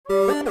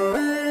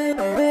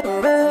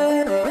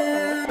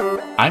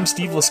I'm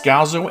Steve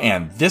Lascalzo,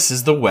 and this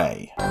is The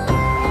Way.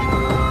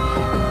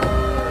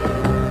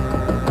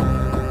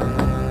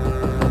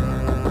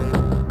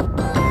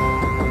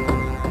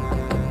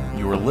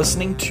 You are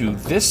listening to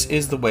This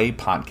is The Way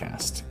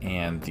podcast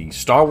and the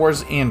Star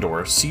Wars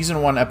Andor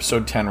Season 1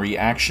 Episode 10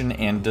 reaction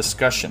and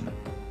discussion.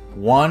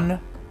 One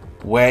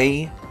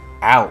Way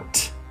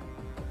Out.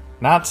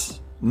 Not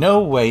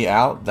No Way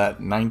Out, that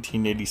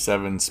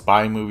 1987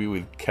 spy movie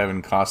with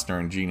Kevin Costner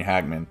and Gene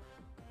Hackman.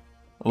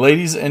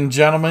 Ladies and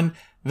gentlemen,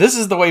 This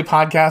is The Way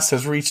podcast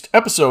has reached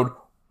episode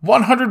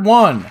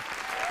 101.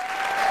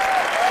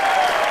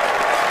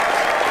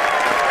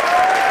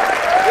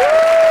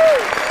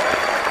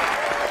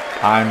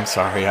 I'm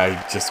sorry,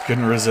 I just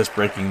couldn't resist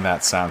breaking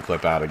that sound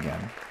clip out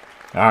again.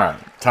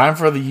 Alright, time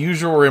for the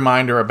usual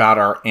reminder about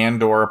our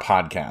Andor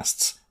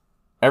podcasts.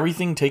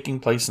 Everything taking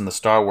place in the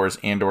Star Wars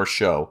Andor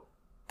show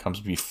comes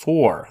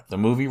before the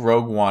movie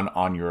Rogue One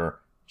on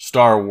your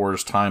Star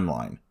Wars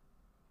timeline.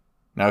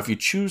 Now, if you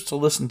choose to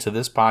listen to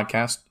this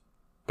podcast,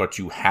 but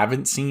you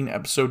haven't seen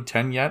episode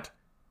 10 yet,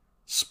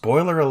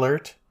 spoiler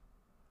alert,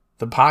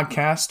 the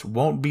podcast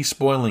won't be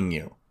spoiling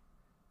you.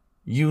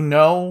 You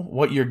know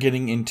what you're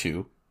getting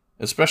into,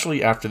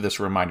 especially after this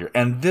reminder.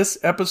 And this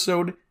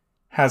episode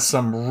has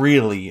some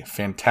really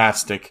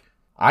fantastic,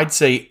 I'd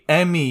say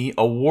Emmy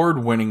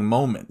award-winning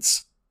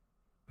moments.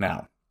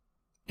 Now,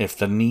 if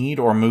the need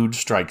or mood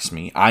strikes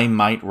me, I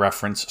might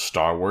reference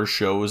Star Wars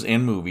shows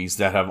and movies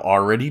that have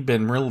already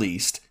been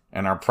released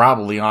and are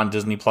probably on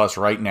Disney Plus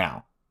right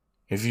now.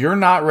 If you're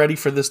not ready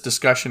for this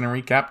discussion and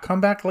recap, come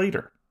back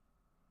later.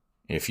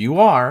 If you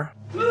are,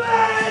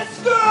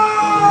 let's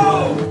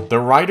go! The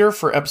writer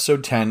for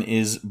episode 10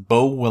 is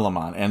Beau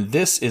Willimon, and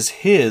this is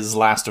his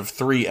last of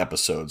 3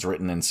 episodes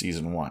written in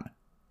season 1.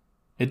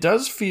 It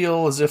does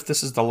feel as if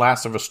this is the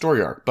last of a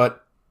story arc,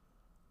 but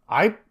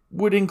I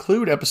would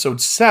include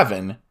episode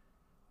 7,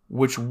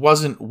 which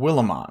wasn't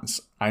Willimon's.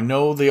 I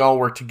know they all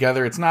work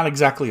together. It's not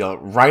exactly a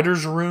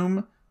writer's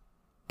room,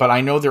 but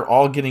I know they're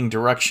all getting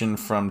direction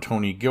from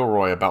Tony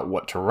Gilroy about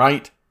what to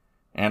write,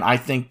 and I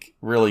think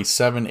really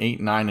 7, 8,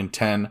 9, and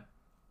 10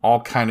 all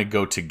kind of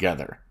go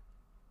together.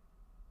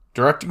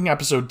 Directing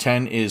episode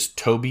 10 is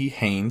Toby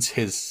Haynes,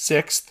 his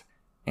 6th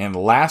and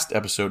last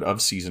episode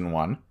of season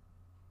 1.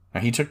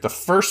 Now, he took the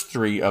first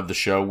 3 of the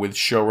show with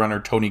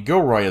showrunner Tony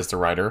Gilroy as the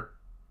writer,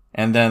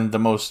 and then the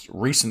most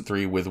recent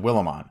 3 with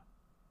Willimon.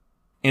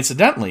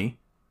 Incidentally,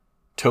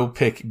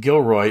 Topic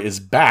Gilroy is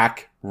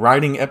back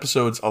writing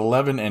episodes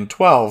 11 and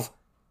 12,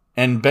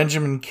 and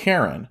Benjamin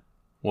Caron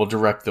will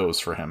direct those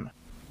for him.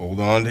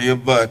 Hold on to your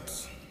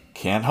butts.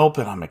 Can't help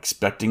it, I'm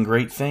expecting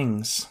great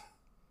things.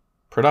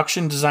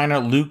 Production designer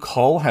Luke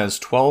Hull has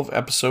 12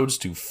 episodes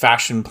to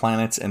fashion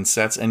planets and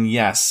sets, and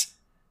yes,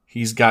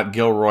 he's got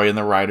Gilroy and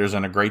the writers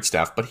and a great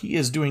staff, but he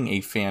is doing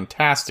a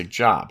fantastic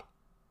job.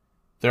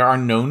 There are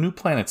no new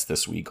planets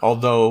this week,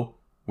 although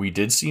we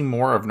did see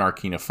more of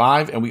Narkina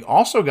 5, and we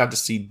also got to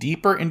see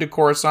deeper into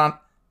Coruscant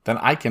than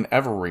I can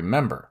ever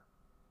remember.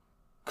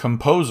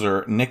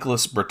 Composer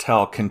Nicholas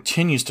Bertel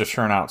continues to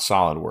turn out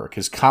solid work.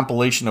 His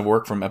compilation of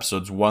work from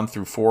episodes 1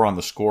 through 4 on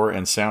the score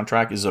and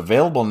soundtrack is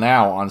available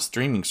now on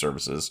streaming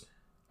services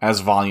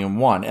as Volume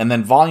 1, and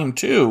then Volume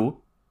 2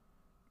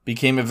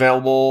 became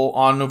available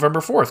on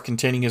November 4th,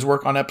 containing his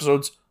work on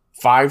episodes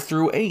 5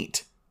 through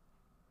 8.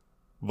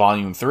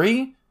 Volume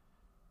 3,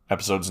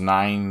 episodes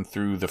 9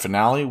 through the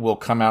finale, will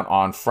come out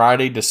on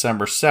Friday,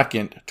 December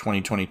 2nd,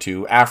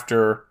 2022,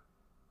 after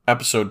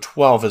episode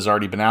 12 has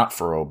already been out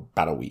for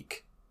about a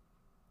week.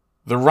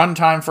 The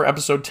runtime for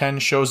episode 10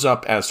 shows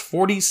up as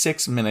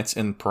 46 minutes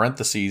in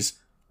parentheses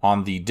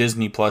on the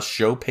Disney Plus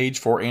show page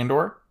for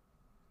Andor.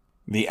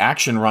 The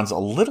action runs a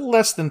little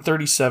less than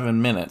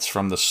 37 minutes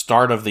from the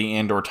start of the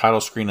Andor title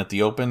screen at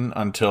the open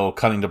until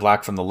cutting to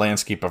black from the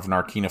landscape of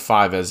Narkina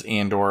 5 as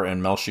Andor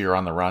and Melshi are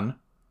on the run.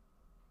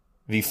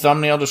 The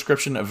thumbnail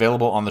description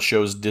available on the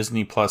show's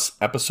Disney Plus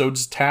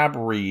episodes tab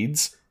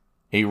reads,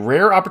 "A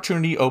rare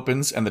opportunity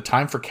opens and the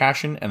time for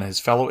Cassian and his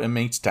fellow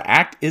inmates to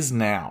act is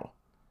now."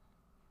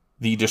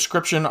 The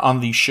description on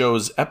the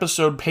show's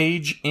episode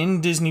page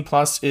in Disney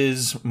Plus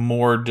is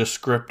more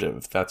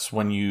descriptive. That's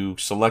when you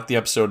select the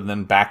episode and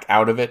then back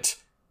out of it.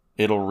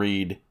 It'll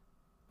read,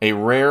 "A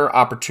rare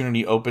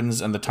opportunity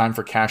opens and the time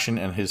for Cassian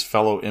and his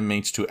fellow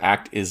inmates to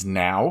act is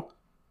now.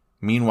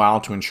 Meanwhile,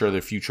 to ensure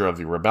the future of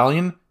the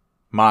rebellion,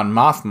 Mon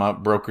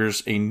Mothma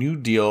brokers a new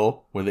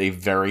deal with a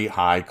very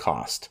high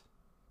cost."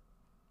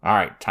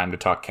 Alright, time to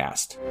talk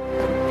cast.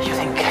 You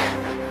think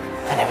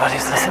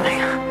anybody's listening?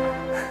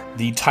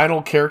 The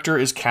title character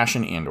is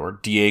Cassian Andor.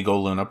 Diego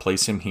Luna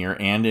plays him here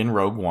and in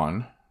Rogue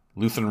One.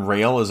 Luthen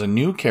Rael is a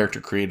new character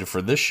created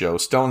for this show.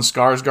 Stellan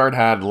Skarsgård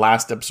had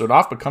last episode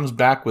off, but comes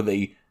back with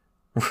a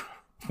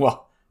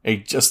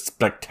just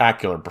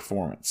spectacular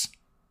performance.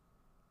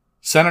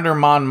 Senator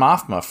Mon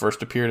Mothma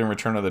first appeared in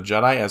Return of the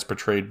Jedi as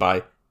portrayed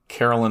by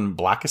Carolyn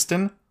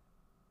Blackiston.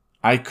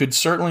 I could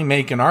certainly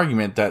make an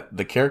argument that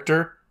the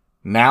character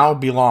now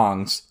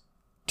belongs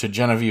to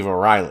Genevieve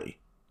O'Reilly.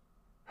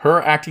 Her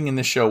acting in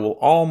this show will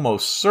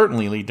almost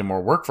certainly lead to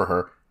more work for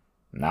her.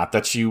 Not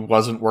that she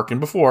wasn't working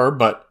before,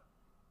 but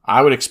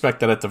I would expect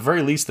that at the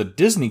very least the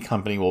Disney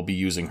company will be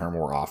using her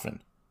more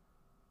often.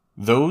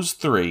 Those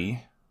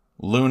three,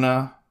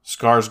 Luna,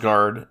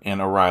 Skarsgård,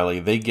 and O'Reilly,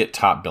 they get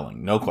top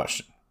billing, no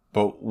question.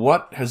 But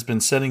what has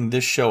been setting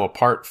this show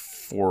apart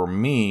for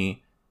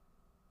me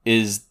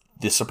is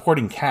the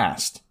supporting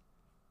cast.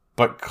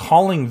 But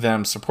calling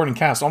them supporting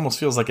cast almost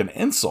feels like an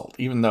insult,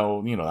 even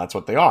though, that's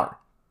what they are.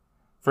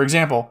 For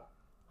example,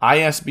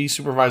 ISB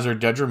supervisor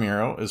Dedra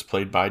Miro is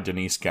played by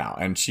Denise Gow,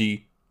 and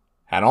she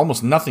had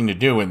almost nothing to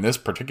do in this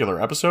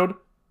particular episode,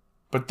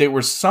 but there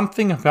was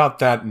something about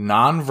that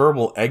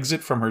nonverbal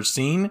exit from her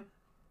scene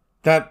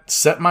that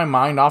set my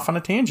mind off on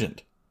a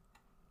tangent.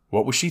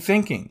 What was she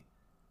thinking?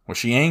 Was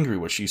she angry?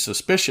 Was she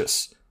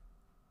suspicious?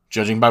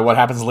 Judging by what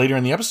happens later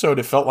in the episode,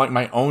 it felt like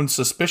my own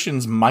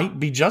suspicions might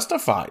be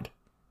justified.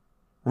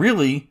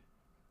 Really,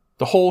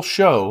 the whole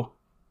show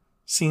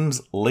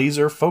seems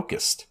laser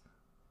focused.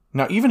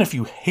 Now, even if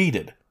you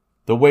hated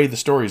the way the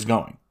story is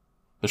going,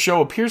 the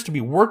show appears to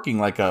be working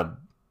like a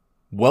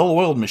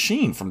well-oiled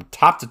machine from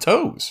top to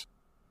toes.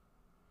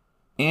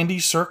 Andy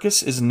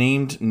Serkis is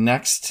named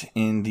next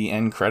in the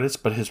end credits,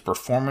 but his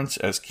performance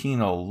as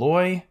Kino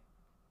Loy,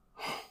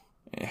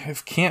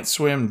 if Can't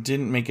Swim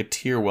didn't make a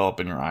tear well up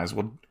in your eyes,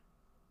 well,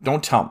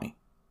 don't tell me.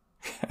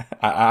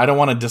 I don't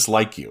want to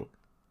dislike you.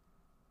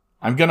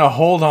 I'm going to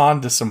hold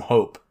on to some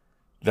hope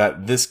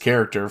that this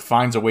character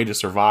finds a way to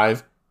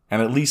survive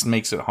and at least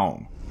makes it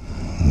home.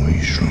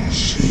 We shall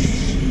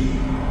see.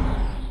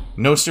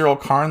 No Cyril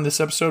Karn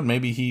this episode.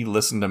 Maybe he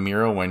listened to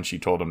Mira when she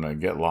told him to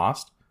get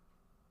lost.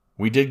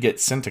 We did get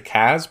Cinta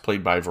Kaz,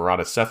 played by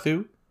Virata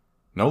Sethu.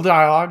 No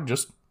dialogue,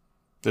 just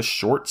this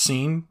short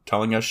scene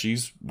telling us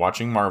she's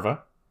watching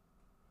Marva.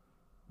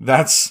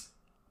 That's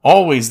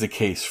always the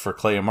case for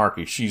Clea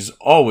Markey. She's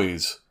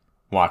always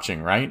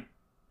watching, right?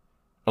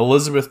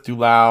 Elizabeth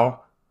Dulau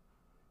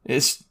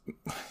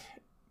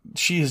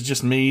she has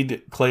just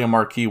made Clea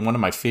Markey one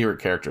of my favorite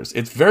characters.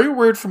 It's very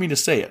weird for me to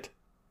say it,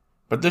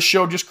 but this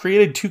show just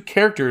created two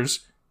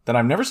characters that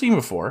I've never seen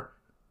before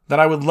that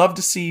I would love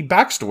to see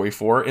backstory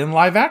for in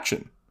live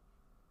action.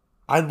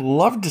 I'd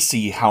love to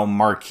see how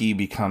Marquis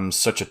becomes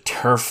such a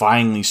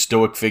terrifyingly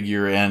stoic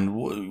figure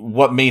and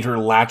what made her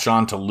latch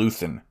on to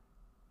Luthen.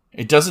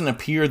 It doesn't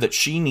appear that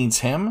she needs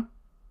him,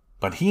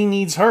 but he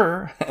needs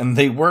her, and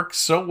they work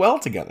so well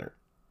together.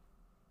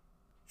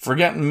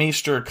 Forgetting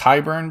Maester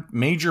Qyburn,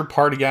 Major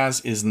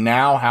Partagaz is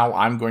now how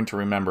I'm going to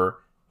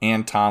remember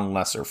Anton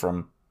Lesser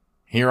from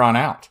here on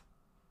out.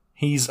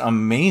 He's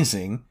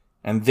amazing,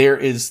 and there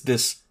is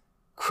this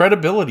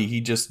credibility he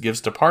just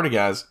gives to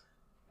Partagaz.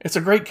 It's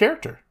a great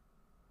character.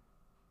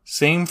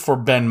 Same for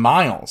Ben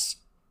Miles.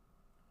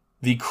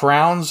 The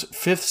Crown's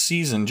 5th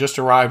season just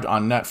arrived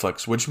on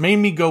Netflix, which made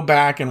me go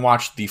back and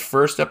watch the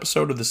first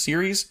episode of the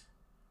series.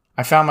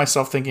 I found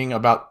myself thinking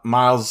about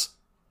Miles,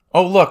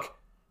 oh look,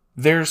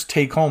 there's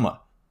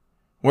Tacoma.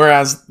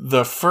 Whereas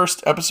the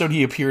first episode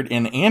he appeared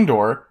in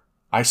Andor,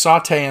 I saw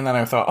Tay and then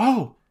I thought,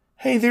 oh,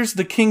 hey, there's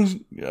the King's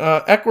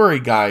Equerry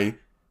guy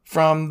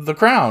from The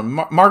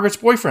Crown, Margaret's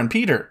boyfriend,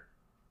 Peter.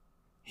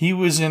 He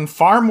was in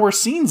far more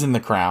scenes in The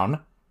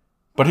Crown,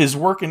 but his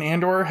work in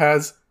Andor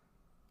has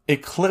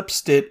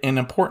eclipsed it in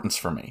importance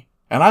for me.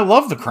 And I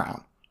love The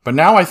Crown. But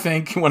now I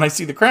think, when I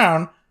see The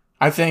Crown,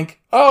 I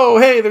think, oh,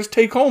 hey, there's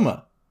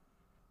Tacoma.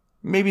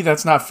 Maybe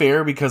that's not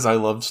fair because I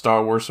love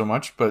Star Wars so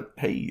much, but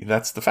hey,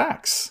 that's the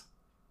facts.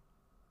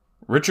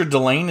 Richard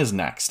Delane is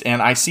next,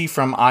 and I see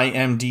from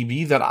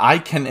IMDb that I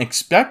can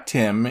expect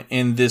him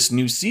in this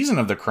new season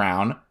of The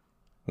Crown,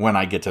 when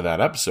I get to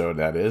that episode,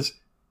 that is.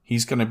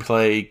 He's going to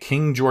play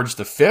King George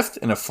V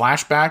in a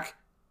flashback,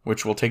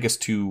 which will take us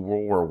to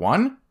World War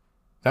I.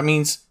 That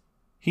means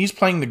he's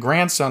playing the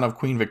grandson of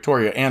Queen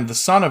Victoria and the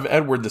son of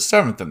Edward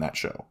VII in that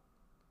show.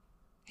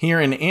 Here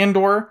in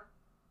Andor,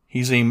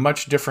 he's a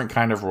much different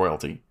kind of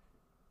royalty.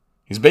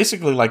 He's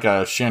basically like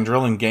a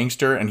Chandrillan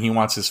gangster, and he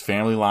wants his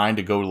family line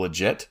to go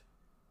legit.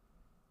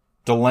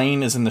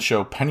 Delane is in the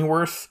show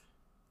Pennyworth,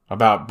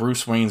 about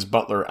Bruce Wayne's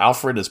butler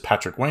Alfred as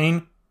Patrick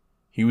Wayne.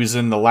 He was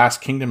in The Last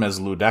Kingdom as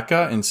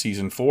Ludeka in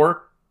Season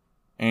 4,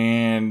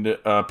 and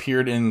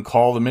appeared in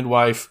Call the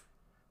Midwife,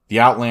 The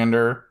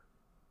Outlander,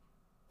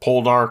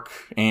 Poldark,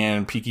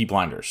 and Peaky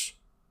Blinders.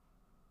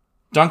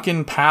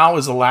 Duncan Powell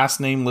is the last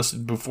name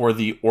listed before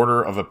the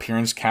order of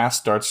appearance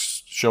cast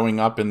starts showing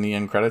up in the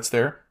end credits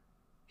there.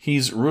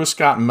 He's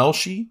Ruiscott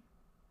Melshi,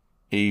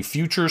 a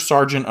future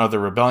sergeant of the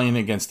rebellion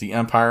against the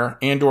Empire.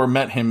 Andor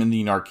met him in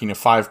the Narkina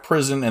 5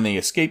 prison and they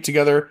escaped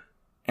together.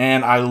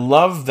 And I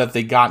love that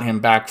they got him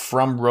back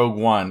from Rogue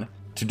One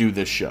to do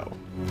this show.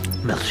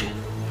 Melchi,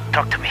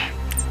 talk to me.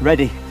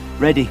 Ready.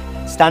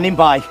 Standing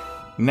by.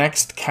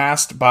 Next,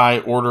 cast by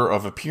order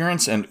of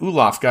appearance, and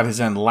Olaf got his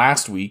end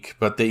last week,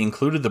 but they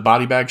included the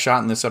body bag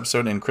shot in this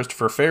episode, and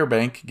Christopher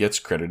Fairbank gets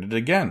credited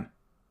again.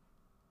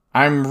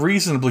 I'm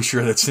reasonably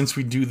sure that since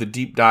we do the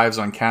deep dives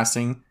on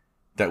casting,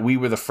 that we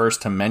were the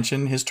first to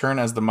mention his turn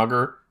as the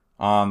mugger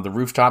on the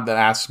rooftop that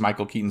asks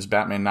Michael Keaton's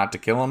Batman not to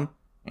kill him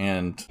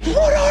And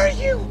What are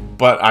you?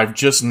 But I've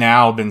just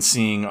now been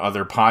seeing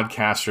other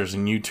podcasters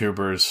and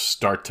YouTubers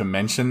start to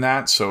mention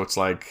that, so it's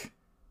like,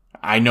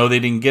 I know they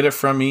didn't get it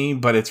from me,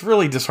 but it's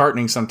really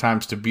disheartening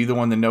sometimes to be the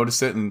one to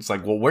notice it, and it's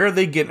like, well, where are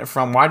they getting it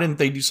from? Why didn't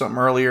they do something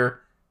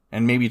earlier?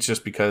 And maybe it's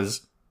just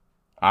because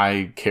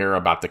I care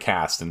about the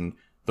cast and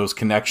those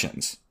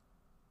connections.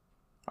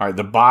 All right,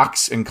 the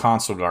box and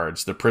console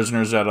guards, the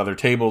prisoners at other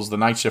tables, the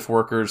night shift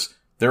workers,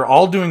 they're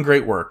all doing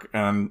great work,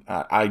 and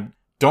I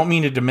don't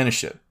mean to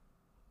diminish it.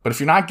 But if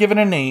you're not given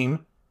a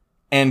name,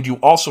 and you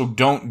also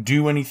don't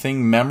do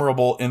anything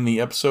memorable in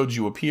the episodes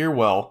you appear,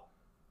 well,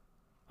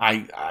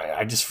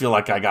 I just feel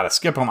like I gotta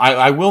skip them.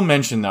 I will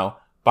mention, though,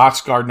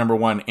 box guard number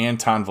 1,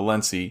 Anton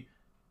Valenci.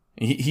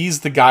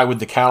 He's the guy with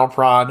the cattle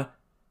prod,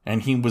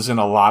 and he was in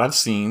a lot of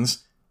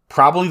scenes.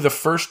 Probably the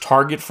first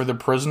target for the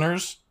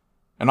prisoners.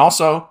 And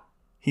also,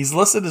 he's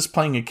listed as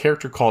playing a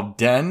character called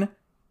Den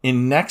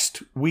in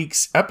next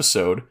week's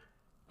episode,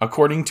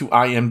 according to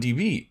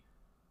IMDb.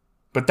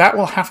 But that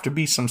will have to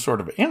be some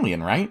sort of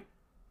alien, right?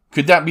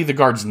 Could that be the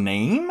guard's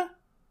name?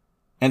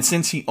 And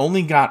since he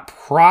only got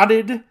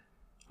prodded,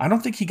 I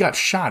don't think he got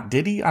shot,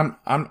 did he? I'm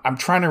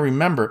trying to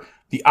remember.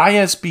 The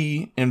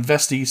ISB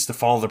investigates to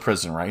follow the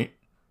prison, right?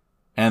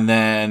 And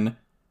then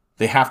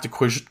they have to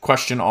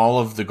question all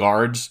of the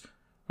guards,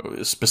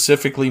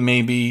 specifically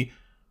maybe,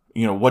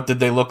 what did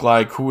they look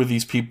like? Who are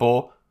these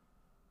people?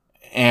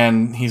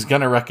 And he's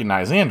going to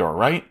recognize Andor,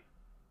 right?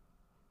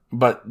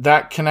 But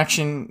that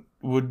connection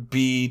would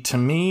be, to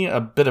me,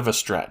 a bit of a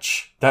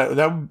stretch.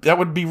 That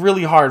would be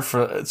really hard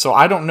so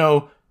I don't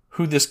know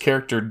who this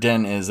character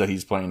Den is that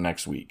he's playing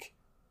next week.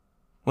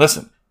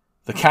 Listen,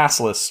 the cast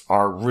lists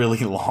are really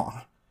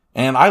long.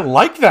 And I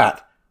like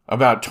that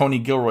about Tony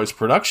Gilroy's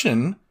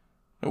production.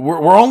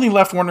 We're only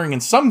left wondering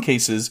in some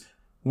cases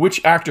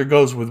which actor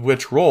goes with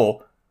which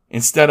role,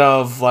 instead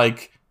of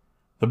like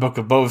the Book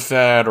of Boba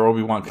Fett or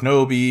Obi-Wan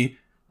Kenobi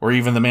or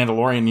even The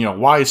Mandalorian.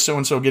 Why is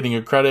so-and-so getting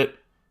a credit?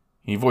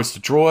 He voiced a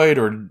droid,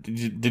 or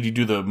did he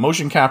do the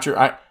motion capture?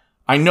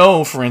 I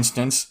know, for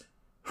instance,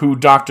 who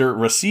Dr.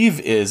 Receive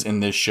is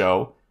in this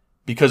show,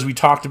 because we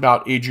talked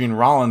about Adrian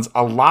Rollins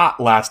a lot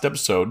last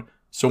episode.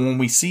 So when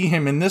we see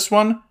him in this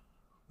one,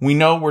 we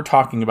know we're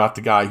talking about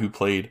the guy who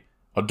played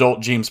adult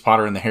James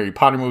Potter in the Harry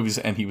Potter movies,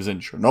 and he was in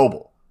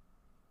Chernobyl.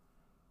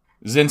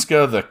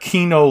 Zinska, the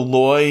Kino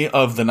Loy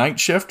of the night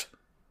shift,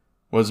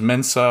 was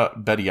Mensa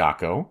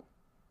Bediako.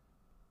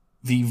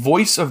 The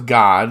voice of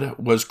God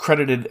was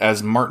credited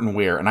as Martin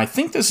Ware, and I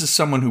think this is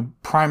someone who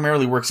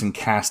primarily works in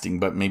casting,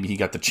 but maybe he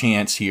got the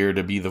chance here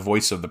to be the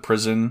voice of the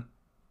prison,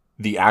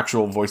 the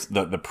actual voice,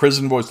 the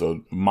prison voice,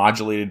 the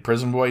modulated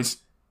prison voice.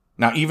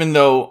 Now, even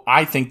though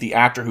I think the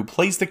actor who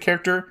plays the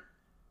character,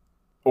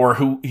 or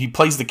who he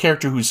plays the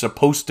character who's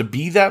supposed to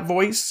be that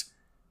voice,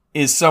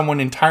 is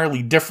someone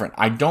entirely different.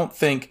 I don't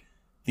think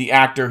the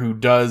actor who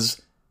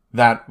does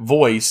that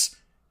voice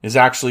is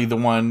actually the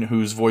one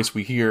whose voice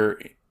we hear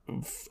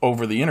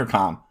over the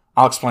intercom.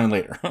 I'll explain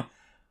later.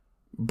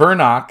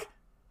 Burnock,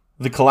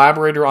 the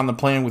collaborator on the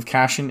plan with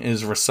Cashin,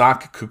 is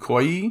Rasak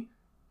Kukoyi.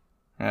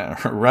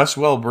 Rest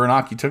well,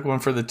 Burnock. You took one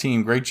for the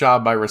team. Great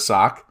job by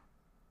Rasak.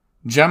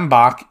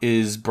 Jembach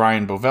is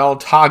Brian Bovell.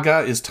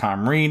 Taga is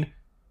Tom Reed.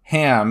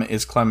 Ham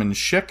is Clemens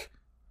Schick.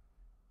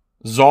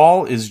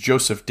 Zal is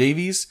Joseph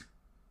Davies.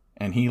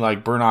 And he,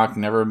 like Burnock,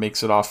 never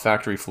makes it off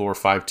factory floor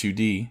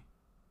 5-2D.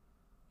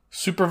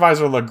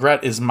 Supervisor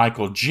Legret is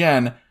Michael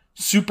Jen.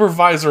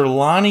 Supervisor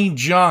Lonnie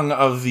Jung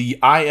of the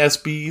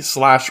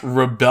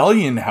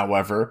ISB/Rebellion,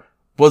 however,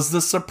 was the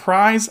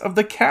surprise of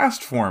the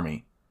cast for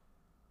me.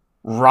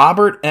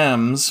 Robert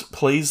Ems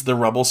plays the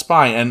rebel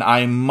spy, and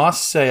I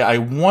must say I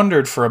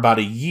wondered for about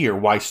a year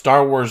why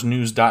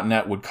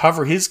StarWarsNews.net would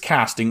cover his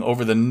casting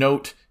over the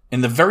note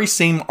in the very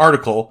same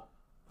article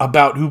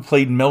about who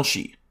played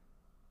Melshi.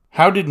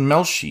 How did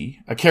Melshi,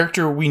 a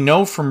character we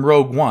know from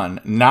Rogue One,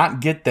 not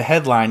get the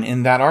headline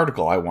in that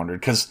article, I wondered?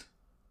 Because,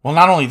 well,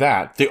 not only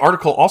that, the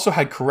article also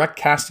had correct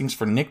castings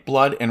for Nick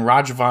Blood and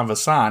Rajavan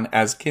Vasan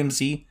as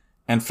Kimsey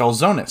and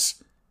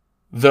Felzonis.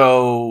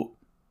 Though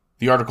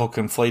the article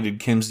conflated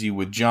Kimsey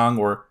with Jung,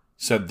 or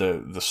said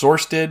the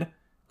source did,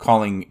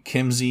 calling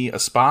Kimsey a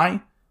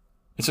spy.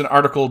 It's an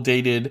article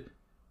dated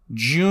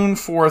June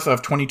 4th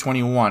of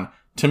 2021.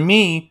 To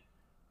me,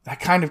 that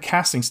kind of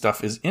casting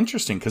stuff is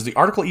interesting, because the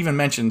article even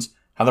mentions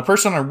how the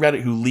person on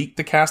Reddit who leaked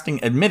the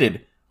casting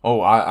admitted,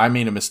 I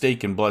made a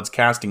mistake in Blood's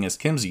casting as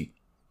Kimsey.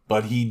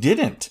 But he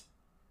didn't.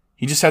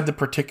 He just had the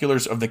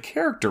particulars of the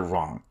character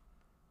wrong.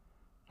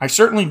 I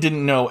certainly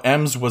didn't know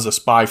Ems was a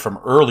spy from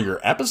earlier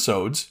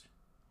episodes.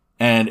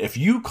 And if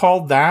you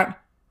called that,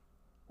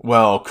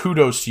 well,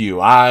 kudos to you.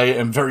 I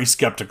am very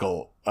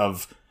skeptical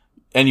of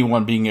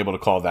anyone being able to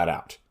call that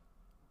out.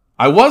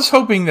 I was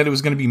hoping that it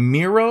was going to be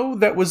Miro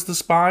that was the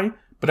spy,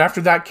 but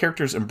after that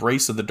character's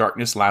embrace of the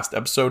darkness last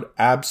episode,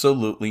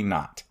 absolutely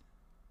not.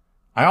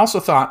 I also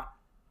thought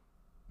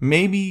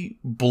maybe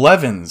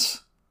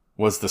Blevins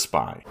was the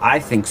spy. I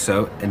think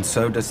so, and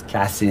so does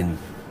Cassin.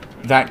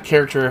 That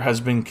character has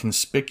been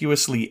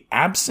conspicuously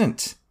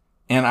absent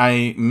and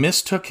I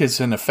mistook his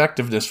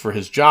ineffectiveness for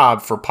his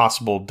job for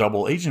possible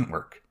double agent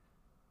work.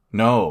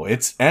 No,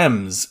 it's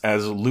Ems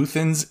as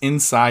Luthen's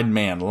inside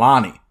man,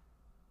 Lonnie.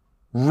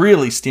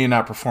 Really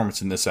standout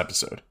performance in this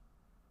episode.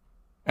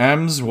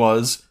 Ems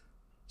was,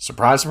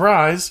 surprise,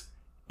 surprise,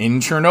 in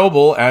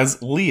Chernobyl as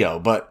Leo,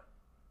 but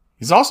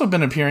he's also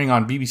been appearing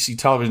on BBC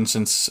television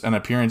since an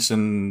appearance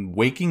in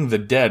Waking the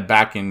Dead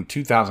back in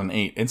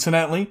 2008.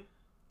 Incidentally,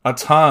 a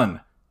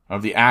ton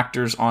of the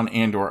actors on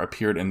Andor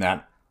appeared in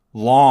that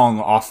long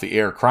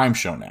off-the-air crime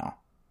show now.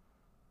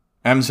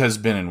 Ems has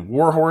been in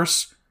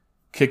Warhorse,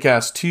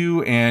 Kick-Ass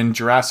 2, and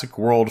Jurassic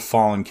World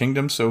Fallen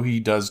Kingdom, so he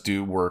does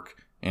do work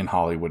in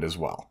Hollywood as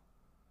well.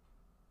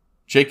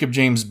 Jacob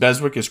James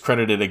Beswick is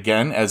credited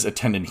again as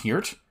Attendant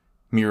Hirt,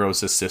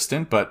 Miro's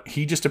assistant, but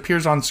he just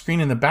appears on screen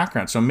in the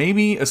background, so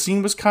maybe a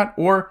scene was cut,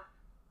 or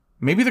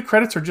maybe the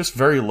credits are just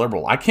very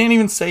liberal. I can't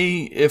even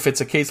say if it's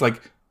a case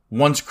like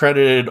once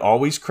credited,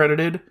 always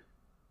credited,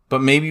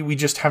 but maybe we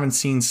just haven't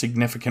seen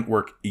significant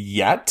work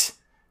yet,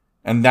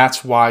 and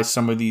that's why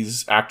some of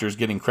these actors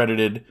getting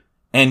credited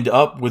end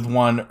up with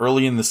one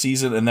early in the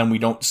season, and then we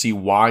don't see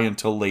why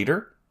until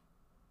later.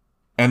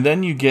 And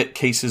then you get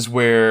cases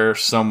where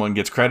someone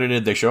gets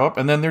credited, they show up,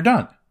 and then they're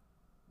done.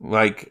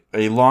 Like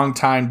a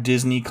longtime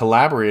Disney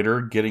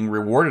collaborator getting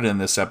rewarded in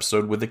this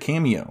episode with a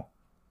cameo.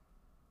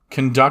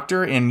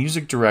 Conductor and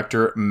music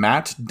director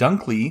Matt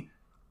Dunkley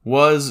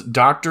was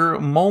Dr.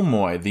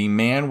 Molmoy, the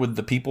man with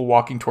the people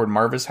walking toward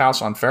Marva's house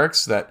on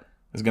Ferrix that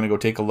is going to go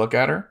take a look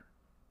at her.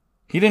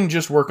 He didn't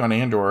just work on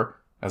Andor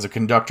as a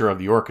conductor of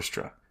the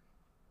orchestra,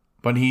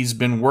 but he's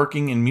been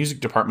working in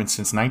music departments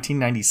since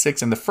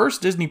 1996, and the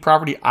first Disney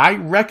property I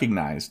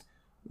recognized,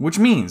 which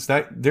means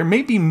that there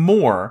may be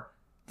more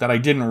that I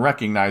didn't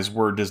recognize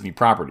were Disney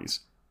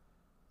properties.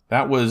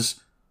 That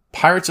was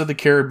Pirates of the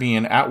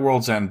Caribbean at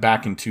World's End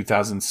back in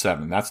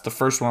 2007. That's the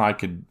first one I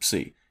could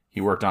see. He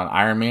worked on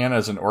Iron Man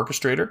as an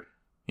orchestrator,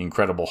 The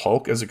Incredible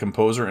Hulk as a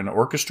composer and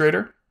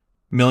orchestrator, $1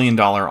 Million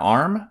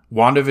Arm,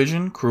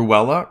 WandaVision,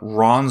 Cruella,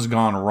 Ron's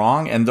Gone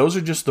Wrong, and those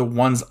are just the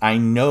ones I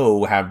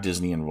know have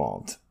Disney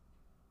involved.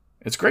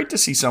 It's great to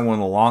see someone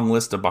with a long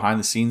list of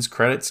behind-the-scenes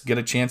credits get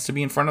a chance to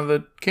be in front of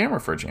the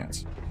camera for a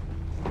chance.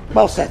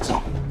 Well said,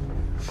 son.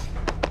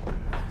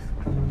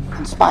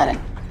 Inspiring.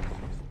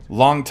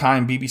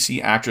 Longtime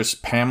BBC actress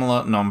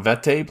Pamela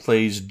Nomvete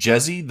plays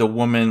Jezzy, the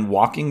woman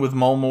walking with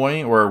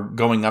Molmoy, or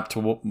going up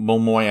to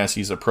Molmoy as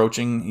he's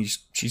approaching.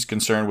 She's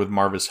concerned with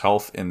Marva's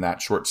health in that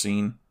short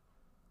scene.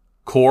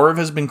 Korv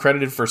has been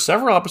credited for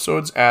several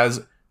episodes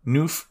as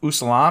Nuf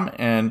Usalam,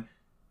 and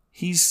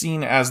he's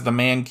seen as the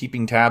man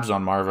keeping tabs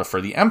on Marva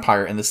for the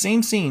Empire in the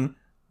same scene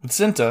with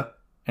Cinta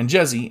and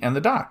Jezzy and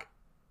the Doc.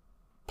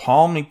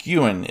 Paul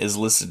McEwen is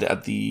listed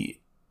at the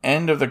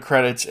end of the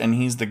credits, and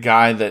he's the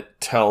guy that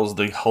tells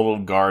the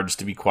huddled guards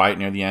to be quiet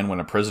near the end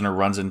when a prisoner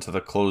runs into the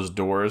closed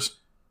doors.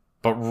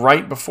 But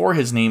right before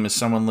his name is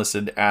someone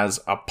listed as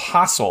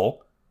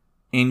Apostle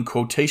in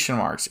quotation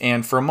marks.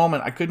 And for a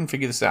moment, I couldn't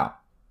figure this out.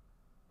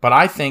 But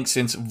I think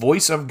since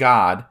Voice of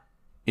God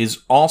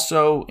is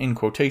also in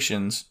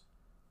quotations,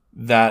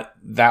 that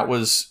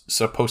was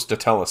supposed to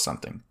tell us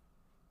something.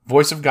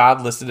 Voice of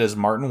God listed as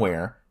Martin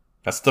Ware.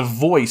 That's the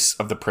voice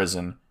of the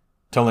prison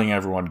telling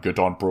everyone, get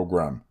on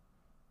program.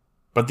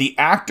 But the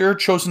actor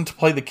chosen to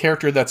play the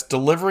character that's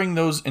delivering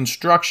those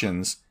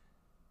instructions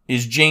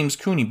is James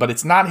Cooney, but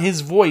it's not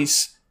his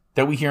voice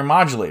that we hear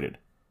modulated.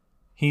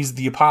 He's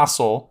the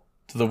apostle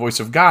to the voice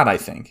of God, I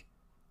think.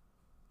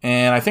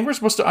 And I think we're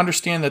supposed to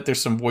understand that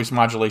there's some voice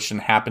modulation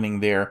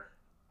happening there,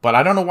 but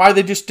I don't know why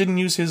they just didn't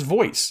use his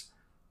voice.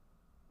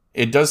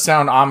 It does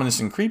sound ominous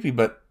and creepy,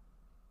 but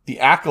the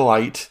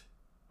Acolyte,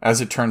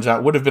 as it turns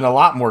out, would have been a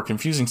lot more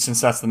confusing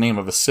since that's the name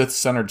of a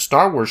Sith-centered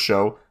Star Wars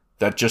show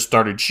that just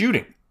started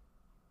shooting.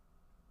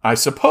 I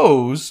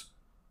suppose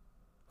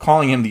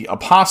calling him the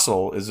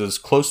Apostle is as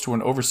close to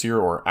an overseer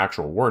or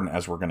actual warden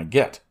as we're going to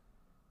get.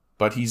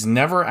 But he's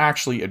never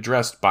actually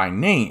addressed by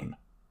name.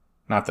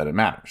 Not that it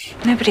matters.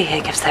 Nobody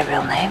here gives their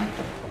real name.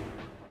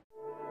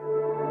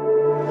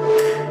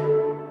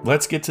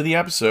 Let's get to the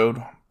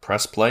episode.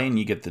 Press play and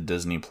you get the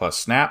Disney Plus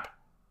snap,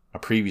 a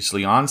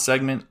previously on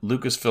segment,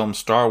 Lucasfilm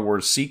Star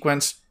Wars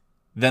sequence,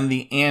 then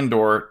the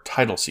Andor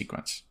title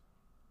sequence.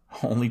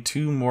 Only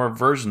 2 more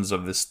versions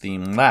of this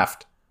theme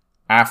left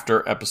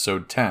after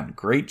episode 10.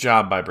 Great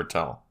job by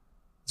Bertel.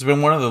 It's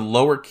been one of the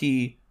lower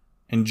key,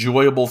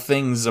 enjoyable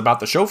things about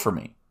the show for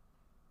me.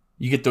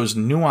 You get those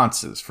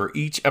nuances for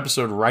each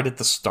episode right at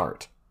the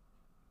start.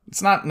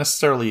 It's not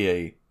necessarily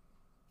a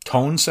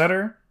tone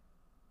setter,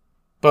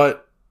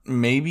 but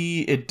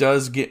maybe it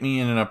does get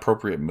me in an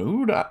appropriate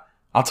mood.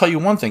 I'll tell you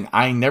one thing,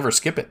 I never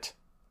skip it.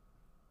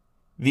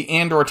 The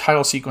Andor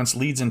title sequence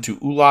leads into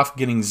Ulaf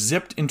getting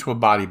zipped into a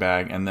body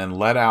bag and then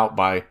let out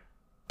by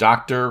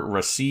Dr.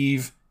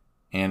 Rasiv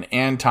and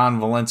Anton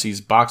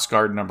Valensi's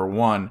boxguard number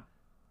 1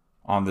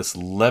 on this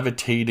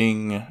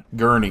levitating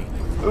gurney.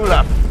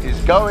 Ulaf is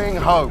going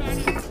home.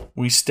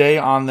 We stay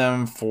on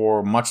them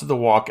for much of the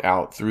walk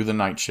out through the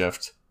night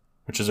shift,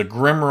 which is a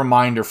grim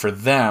reminder for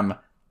them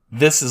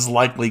this is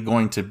likely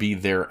going to be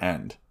their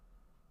end.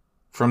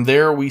 From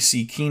there, we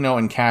see Kino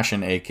and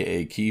Cassian,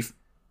 aka Keith,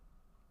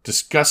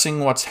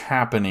 discussing what's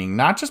happening,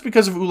 not just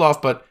because of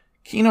Olaf, but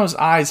Kino's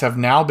eyes have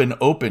now been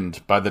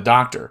opened by the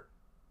doctor.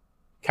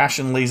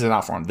 Cassian lays it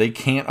out for him. They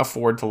can't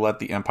afford to let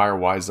the Empire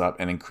wise up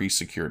and increase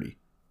security.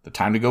 The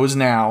time to go is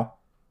now.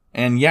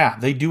 And yeah,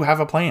 they do have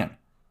a plan.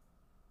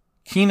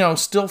 Kino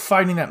still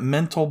fighting that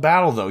mental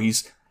battle, though.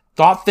 He's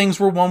thought things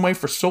were one way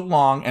for so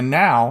long, and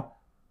now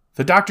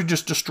the doctor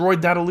just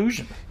destroyed that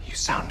illusion. You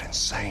sound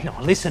insane. No,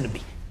 listen to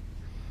me.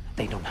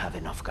 They don't have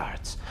enough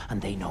guards,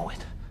 and they know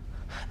it.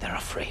 They're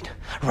afraid.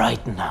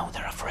 Right now,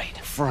 they're afraid.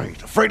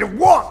 Afraid? Afraid of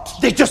what?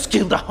 They just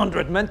killed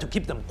 100 men to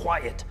keep them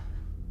quiet.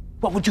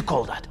 What would you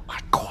call that?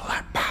 I'd call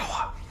that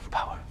power.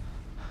 Power.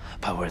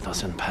 Power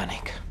doesn't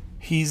panic.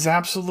 He's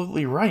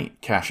absolutely right,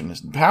 Cassian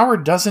is. Power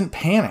doesn't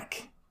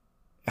panic.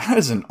 That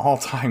is an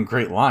all-time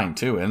great line,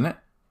 too, isn't it?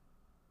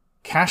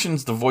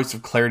 Cassian's the voice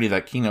of clarity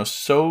that Kino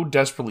so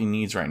desperately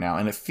needs right now,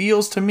 and it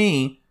feels to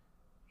me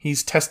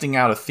he's testing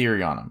out a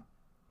theory on him.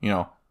 You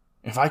know,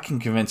 if I can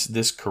convince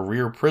this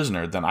career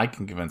prisoner, then I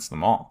can convince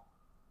them all.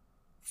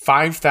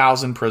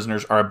 5,000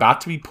 prisoners are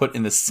about to be put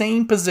in the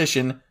same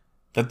position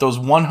that those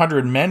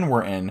 100 men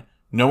were in,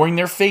 knowing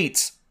their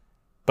fates,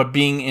 but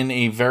being in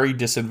a very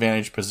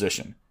disadvantaged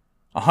position.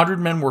 100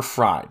 men were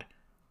fried.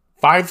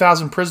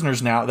 5,000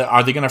 prisoners now.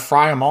 Are they going to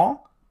fry them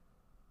all?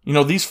 You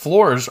know, these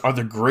floors are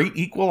the great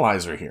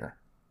equalizer here.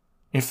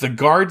 If the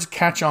guards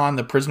catch on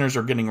the prisoners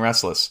are getting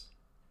restless,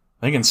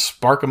 they can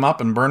spark them up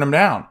and burn them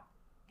down.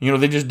 You know,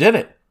 they just did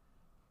it.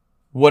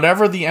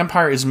 Whatever the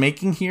Empire is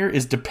making here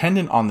is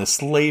dependent on the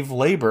slave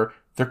labor.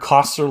 Their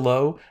costs are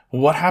low.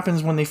 What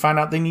happens when they find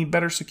out they need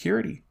better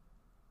security?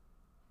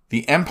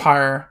 The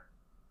Empire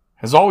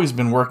has always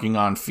been working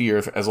on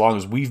fear as long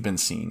as we've been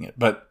seeing it,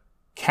 but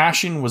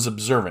Cassian was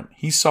observant.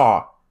 He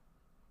saw,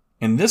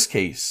 in this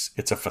case,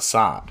 it's a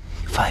facade.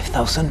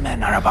 5,000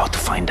 men are about to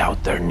find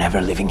out they're never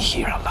living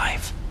here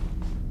alive.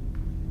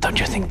 Don't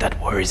you think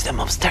that worries them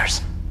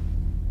upstairs?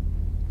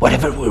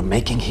 Whatever we're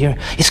making here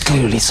is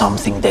clearly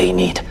something they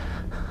need.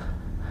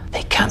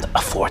 They can't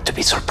afford to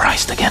be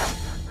surprised again.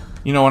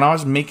 You know, when I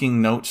was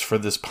making notes for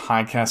this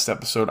podcast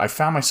episode, I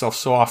found myself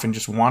so often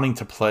just wanting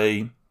to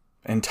play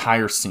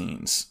entire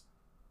scenes.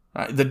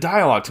 The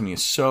dialogue to me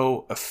is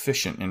so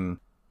efficient and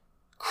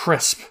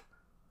crisp.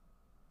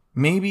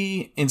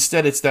 Maybe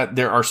instead it's that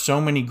there are so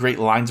many great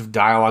lines of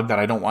dialogue that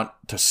I don't want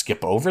to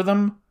skip over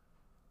them.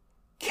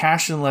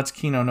 Cassian lets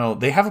Kino know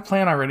they have a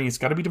plan already. It's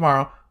got to be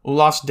tomorrow.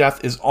 Olaf's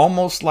death is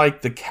almost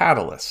like the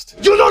catalyst.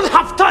 You don't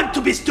have time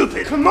to be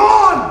stupid! Come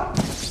on!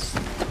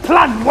 The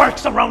plan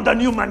works around a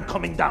new man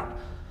coming down.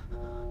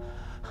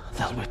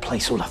 They'll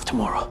replace Olaf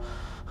tomorrow.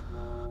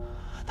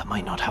 That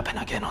might not happen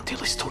again until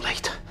it's too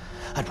late.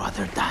 I'd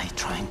rather die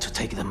trying to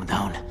take them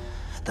down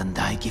than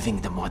die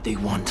giving them what they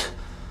want.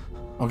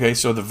 Okay,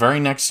 so the very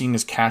next scene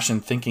is Cassian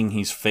thinking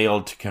he's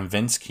failed to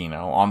convince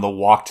Kino. On the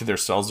walk to their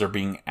cells, they're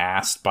being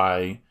asked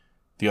by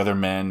the other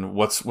men,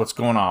 what's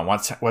going on?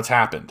 What's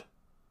happened?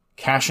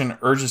 Cassian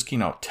urges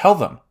Kino, tell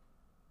them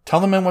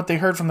in what they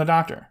heard from the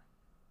doctor.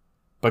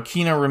 But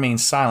Kino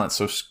remains silent,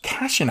 so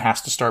Cassian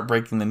has to start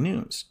breaking the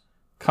news.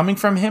 Coming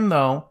from him,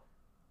 though,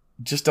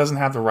 just doesn't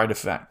have the right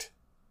effect.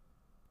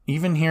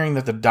 Even hearing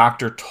that the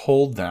doctor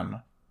told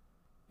them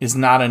is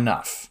not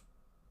enough.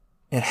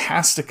 It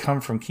has to come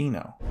from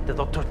Kino. The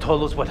doctor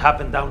told us what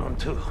happened down on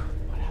 2.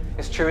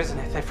 It's true, isn't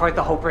it? They fried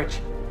the whole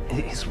bridge.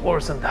 It's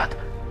worse than that.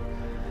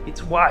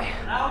 It's why.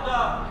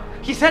 Andor!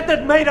 He said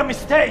they'd made a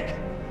mistake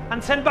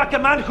and sent back a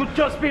man who'd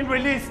just been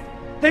released.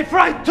 They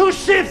fried 2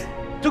 ships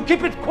to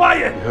keep it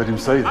quiet. Heard him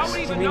say How this. would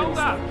he even know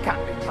that?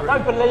 I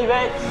don't believe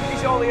it.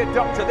 He's only a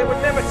doctor. They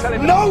would never tell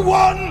him. No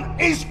one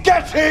is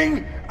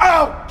getting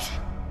out!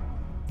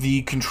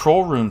 The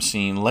control room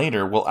scene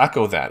later will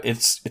echo that.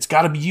 It's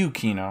got to be you,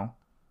 Kino.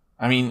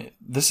 I mean,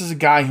 this is a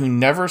guy who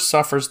never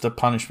suffers the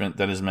punishment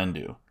that his men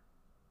do.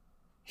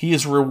 He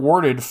is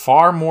rewarded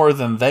far more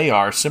than they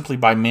are simply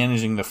by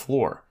managing the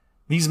floor.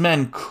 These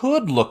men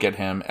could look at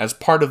him as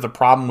part of the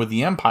problem with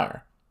the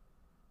Empire.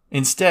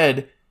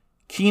 Instead,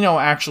 Kino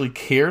actually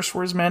cares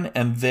for his men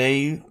and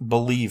they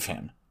believe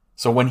him.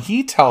 So when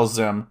he tells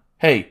them,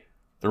 hey,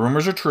 the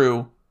rumors are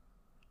true,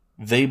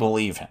 they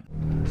believe him.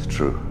 It's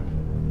true.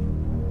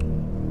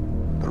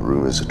 The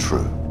rumors are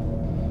true.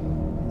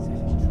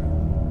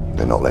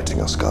 They're not letting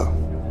us go.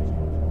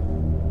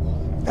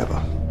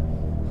 Ever.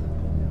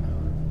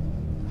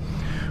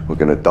 We're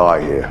gonna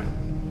die here,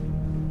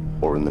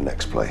 or in the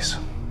next place.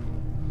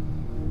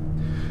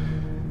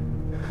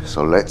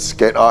 So let's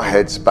get our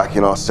heads back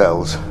in our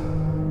cells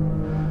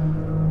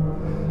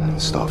and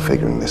start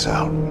figuring this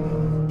out.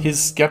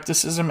 His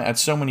skepticism at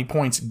so many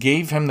points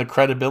gave him the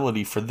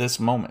credibility for this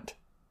moment.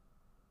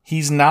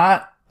 He's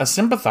not a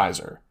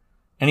sympathizer,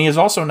 and he is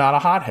also not a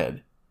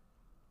hothead.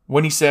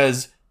 When he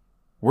says,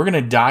 we're going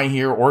to die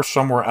here or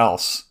somewhere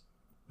else,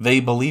 they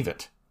believe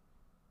it.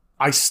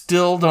 I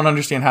still don't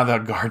understand how the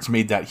guards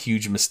made that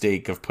huge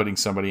mistake of putting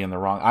somebody in the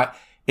wrong.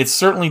 It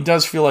certainly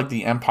does feel like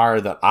the Empire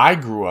that I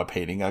grew up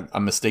hating, a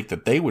mistake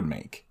that they would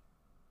make.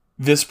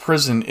 this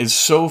prison is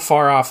so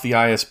far off the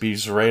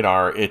ISB's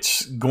radar,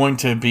 it's going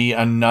to be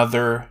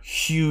another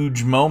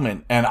huge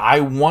moment. And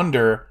I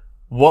wonder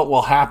what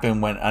will happen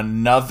when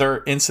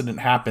another incident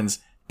happens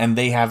and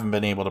they haven't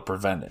been able to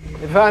prevent it.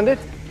 You found it?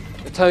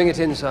 They're towing it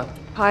in, sir.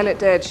 Pilot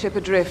dead, ship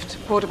adrift,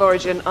 port of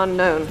origin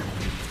unknown.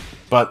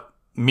 But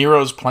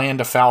Miro's plan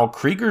to foul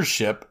Krieger's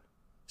ship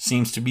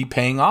seems to be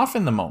paying off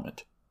in the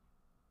moment.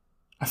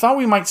 I thought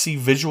we might see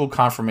visual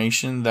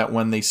confirmation that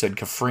when they said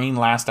Kafrene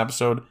last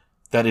episode,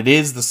 that it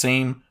is the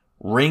same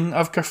ring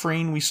of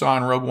Kafrene we saw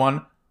in Rogue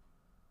One,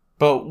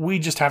 but we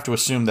just have to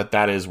assume that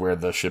that is where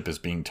the ship is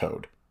being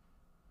towed.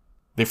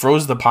 They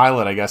froze the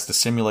pilot, I guess, to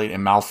simulate a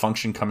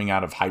malfunction coming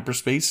out of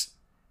hyperspace.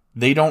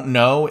 They don't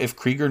know if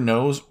Krieger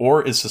knows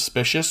or is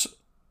suspicious,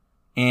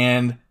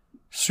 and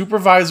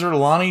Supervisor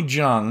Lonnie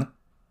Jung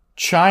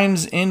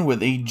chimes in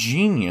with a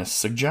genius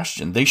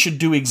suggestion. They should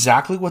do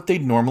exactly what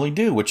they'd normally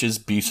do, which is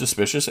be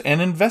suspicious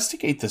and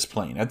investigate this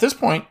plane. At this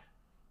point,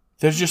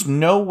 there's just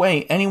no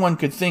way anyone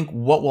could think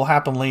what will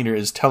happen later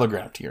is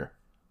telegraphed here.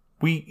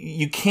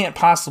 You can't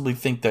possibly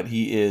think that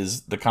he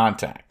is the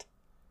contact.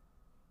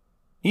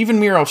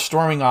 Even Miro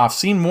storming off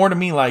seemed more to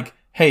me like,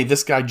 hey,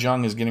 this guy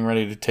Jung is getting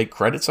ready to take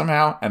credit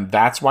somehow, and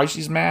that's why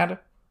she's mad.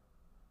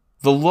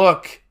 The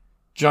look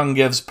Jung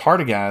gives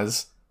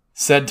Partagaz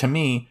said to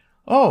me,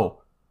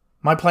 oh,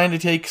 my plan to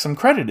take some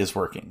credit is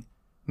working.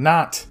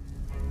 Not,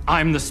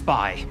 I'm the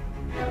spy.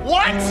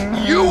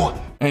 What? You?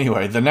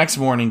 Anyway, the next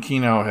morning,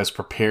 Kino has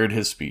prepared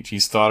his speech.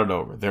 He's thought it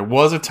over. There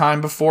was a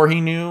time before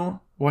he knew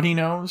what he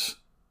knows,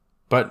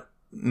 but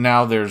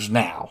now there's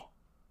now.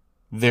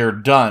 They're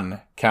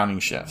done counting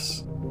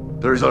shifts.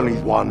 There is only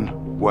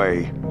one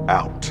way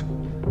out.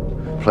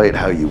 Play it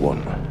how you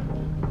want.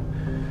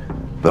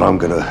 But I'm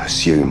gonna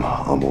assume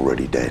I'm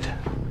already dead.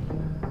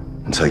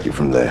 And take it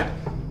from there.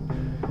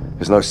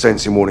 There's no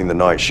sense in warning the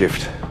night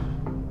shift.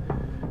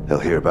 They'll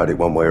hear about it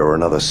one way or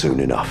another soon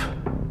enough.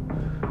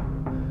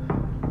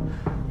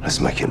 Let's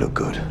make it look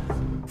good.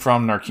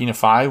 From Narkina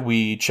 5,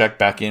 we check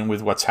back in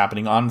with what's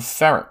happening on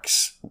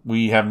Ferrix.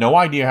 We have no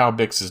idea how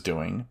Bix is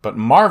doing, but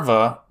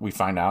Marva, we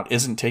find out,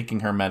 isn't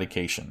taking her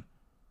medication.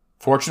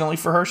 Fortunately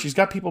for her, she's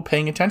got people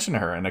paying attention to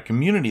her and a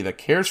community that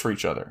cares for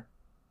each other.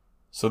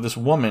 So this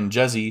woman,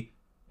 Jezzy,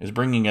 is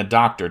bringing a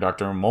doctor,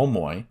 Dr.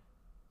 Molmoy,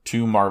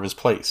 to Marva's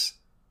place.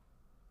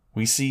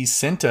 We see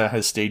Cinta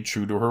has stayed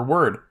true to her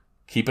word.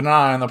 Keep an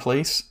eye on the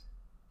place.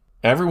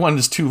 Everyone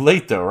is too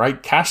late, though,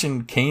 right?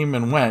 Cashin came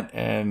and went,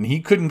 and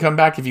he couldn't come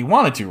back if he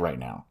wanted to right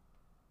now.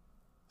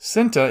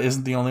 Cinta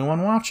isn't the only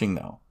one watching,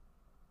 though.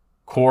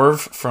 Corv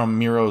from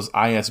Miro's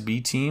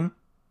ISB team,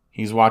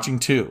 he's watching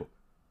too.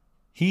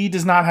 He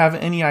does not have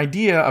any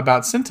idea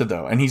about Cinta,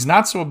 though, and he's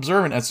not so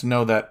observant as to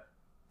know that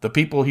the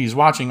people he's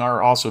watching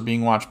are also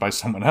being watched by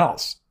someone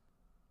else.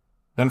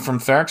 Then from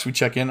Ferrix, we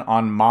check in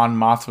on Mon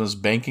Mothma's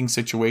banking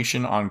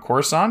situation on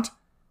Coruscant.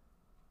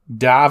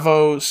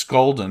 Davo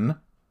Skolden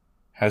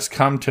has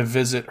come to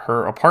visit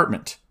her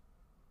apartment.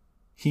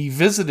 He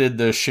visited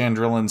the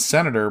Chandrilan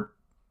senator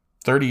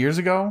 30 years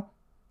ago.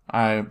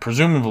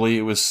 Presumably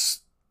it was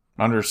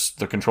under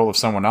the control of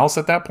someone else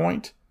at that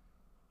point.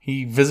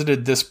 He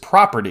visited this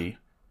property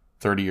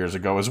 30 years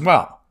ago as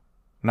well.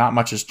 Not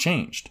much has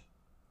changed.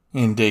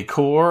 In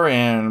decor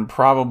and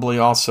probably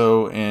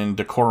also in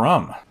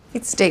decorum.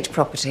 It's state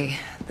property.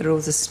 The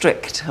rules are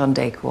strict on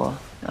decor.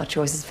 Our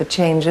choices for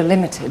change are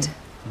limited.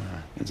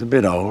 It's a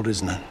bit old,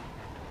 isn't it?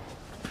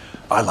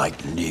 I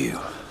like new.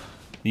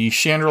 The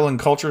Chandrilan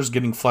culture is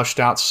getting fleshed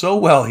out so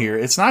well here.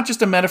 It's not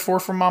just a metaphor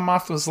for Mon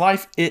Mothma's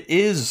life. It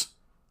is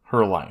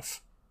her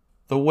life.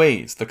 The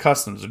ways, the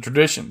customs, the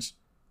traditions.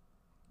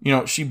 You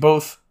know, she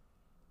both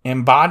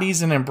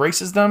embodies and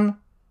embraces them,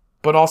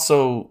 but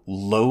also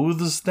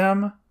loathes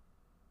them.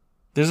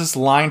 There's this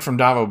line from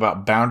Davo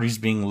about boundaries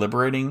being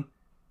liberating.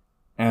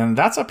 And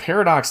that's a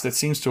paradox that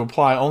seems to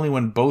apply only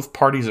when both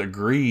parties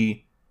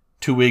agree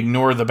to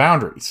ignore the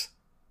boundaries.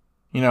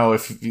 You know,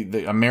 if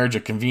a marriage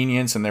of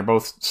convenience and they're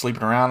both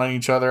sleeping around on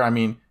each other, I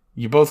mean,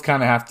 you both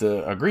kind of have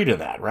to agree to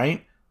that,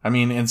 right? I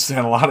mean, in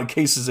a lot of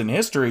cases in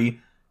history,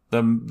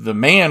 the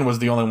man was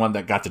the only one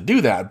that got to do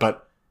that.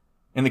 But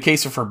in the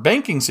case of her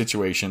banking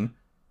situation,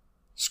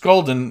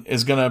 Skolden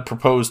is going to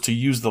propose to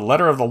use the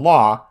letter of the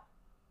law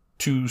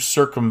to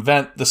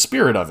circumvent the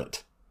spirit of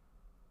it.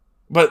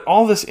 But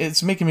all this,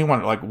 it's making me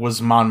wonder, like,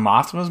 was Mon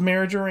Mothma's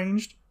marriage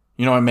arranged?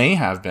 You know, it may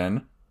have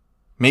been.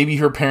 Maybe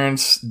her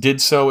parents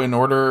did so in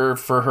order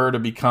for her to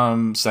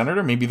become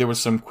senator. Maybe there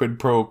was some quid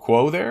pro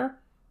quo there.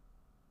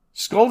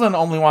 Skolden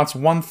only wants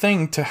one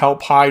thing to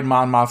help hide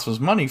Mon Mothma's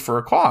money for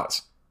a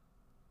cause.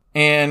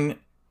 And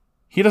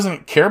he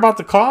doesn't care about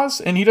the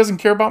cause, and he doesn't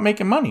care about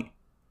making money.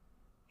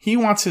 He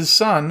wants his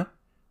son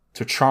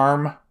to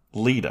charm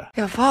Leda.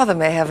 Your father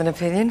may have an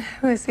opinion.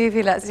 We'll see if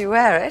he lets you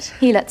wear it.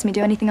 He lets me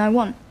do anything I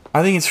want.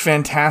 I think it's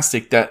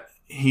fantastic that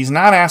he's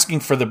not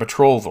asking for the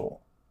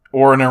betrothal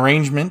or an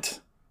arrangement.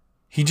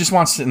 He just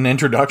wants an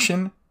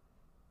introduction.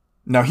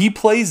 Now, he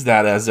plays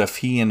that as if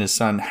he and his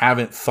son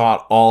haven't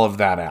thought all of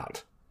that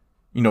out.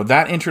 You know,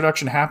 that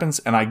introduction happens,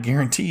 and I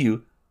guarantee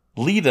you,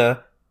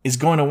 Leda is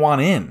going to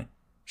want in.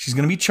 She's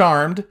going to be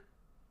charmed.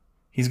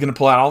 He's going to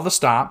pull out all the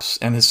stops,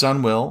 and his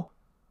son will.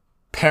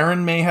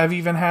 Perrin may have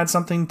even had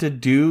something to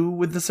do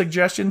with the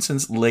suggestion,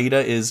 since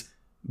Leda is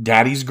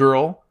daddy's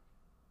girl.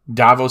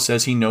 Davos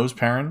says he knows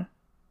Perrin.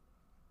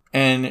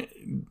 And,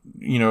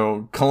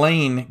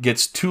 Kalain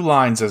gets 2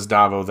 lines as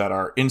Davo that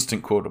are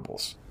instant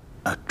quotables.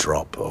 A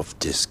drop of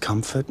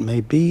discomfort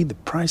may be the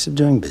price of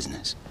doing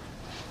business.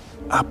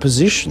 Our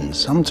position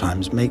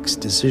sometimes makes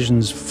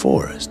decisions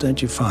for us,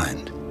 don't you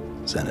find,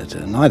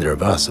 Senator? Neither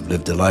of us have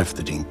lived a life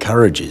that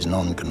encourages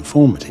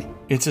nonconformity.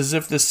 It's as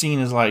if this scene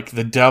is like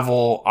the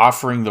devil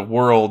offering the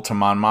world to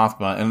Mon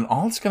Mothma, and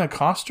all it's going to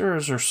cost her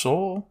is her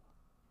soul.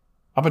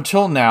 Up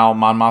until now,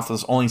 Mon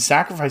Mothma's only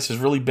sacrifice has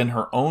really been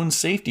her own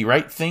safety,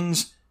 right?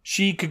 Things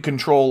she could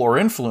control or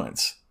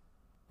influence.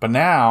 But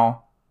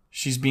now,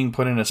 she's being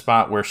put in a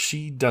spot where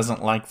she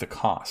doesn't like the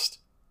cost.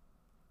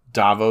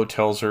 Davo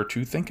tells her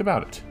to think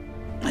about it.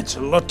 It's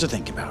a lot to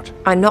think about.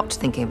 I'm not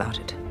thinking about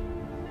it.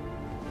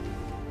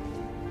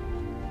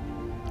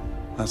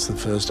 That's the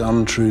first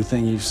untrue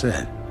thing you've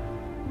said.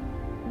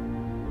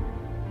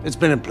 It's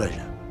been a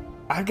pleasure.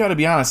 I've got to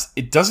be honest,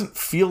 it doesn't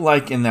feel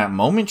like in that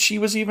moment she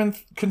was even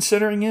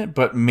considering it,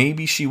 but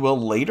maybe she will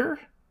later.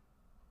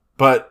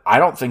 But I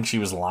don't think she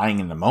was lying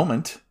in the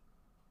moment.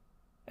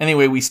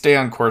 Anyway, we stay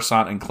on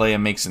Coruscant and Clea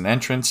makes an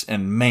entrance,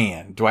 and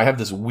man, do I have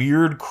this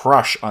weird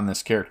crush on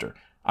this character.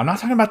 I'm not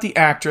talking about the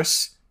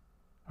actress.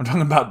 I'm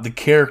talking about the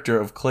character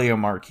of Clea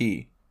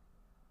Marquis.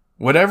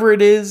 Whatever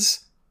it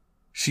is,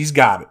 she's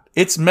got it.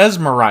 It's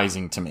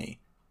mesmerizing to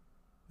me.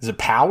 Is it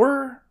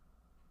power?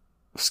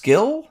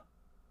 Skill?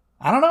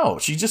 I don't know.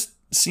 She just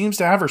seems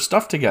to have her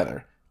stuff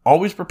together.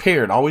 Always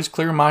prepared, always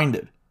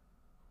clear-minded.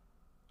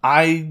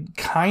 I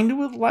kind of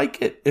would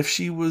like it if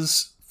she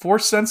was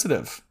Force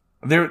sensitive.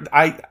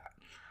 I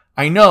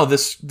know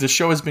this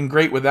show has been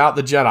great without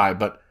the Jedi,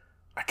 but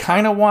I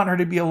kind of want her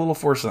to be a little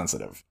Force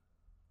sensitive.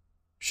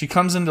 She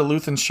comes into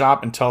Luthen's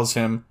shop and tells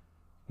him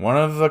one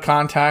of the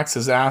contacts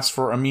has asked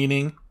for a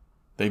meeting.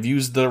 They've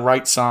used the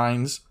right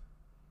signs.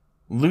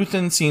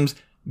 Luthen seems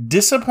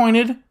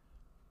disappointed,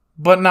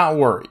 but not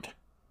worried.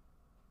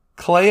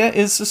 Clea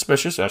is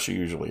suspicious, as she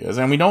usually is,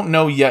 and we don't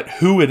know yet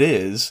who it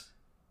is,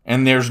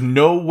 and there's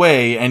no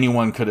way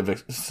anyone could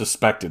have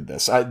suspected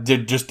this. There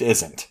just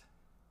isn't.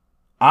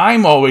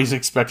 I'm always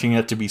expecting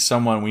it to be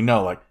someone we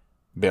know, like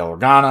Bail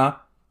Organa,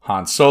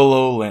 Han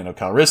Solo, Lando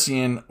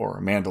Calrissian, or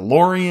a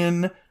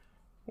Mandalorian,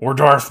 or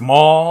Darth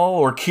Maul,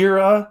 or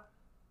Kira.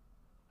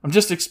 I'm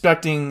just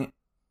expecting,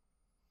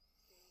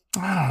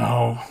 I don't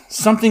know,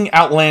 something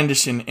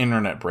outlandish in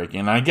internet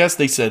breaking. I guess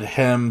they said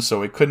him,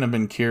 so it couldn't have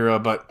been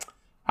Kira, but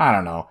I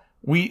don't know.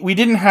 We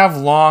didn't have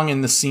long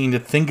in the scene to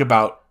think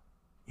about,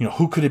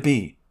 who could it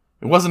be?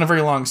 It wasn't a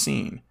very long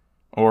scene.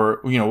 Or,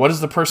 what is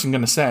the person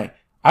going to say?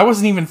 I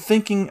wasn't even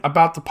thinking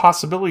about the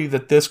possibility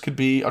that this could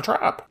be a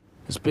trap.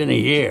 It's been a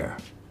year.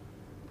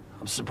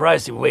 I'm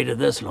surprised he waited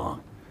this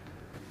long.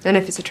 And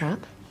if it's a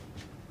trap?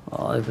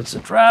 Well, if it's a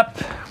trap,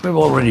 we've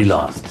already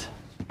lost.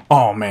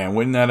 Oh man,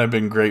 wouldn't that have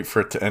been great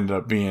for it to end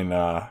up being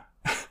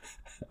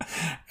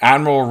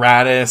Admiral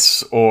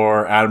Radis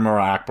or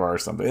Admiral Akbar or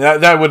something?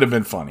 That would have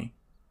been funny.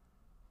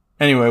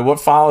 Anyway, what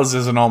follows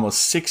is an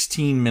almost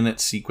 16-minute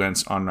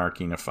sequence on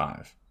Narkina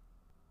 5.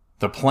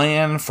 The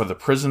plan for the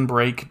prison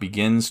break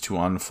begins to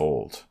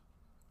unfold.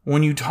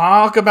 When you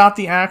talk about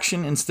the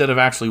action instead of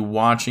actually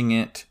watching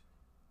it,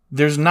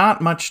 there's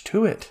not much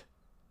to it.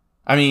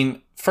 I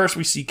mean, first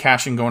we see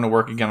Cassian going to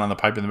work again on the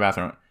pipe in the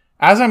bathroom.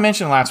 As I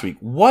mentioned last week,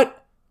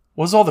 what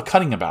was all the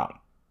cutting about?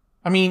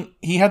 I mean,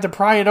 he had to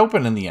pry it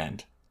open in the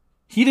end.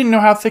 He didn't know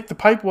how thick the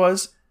pipe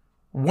was.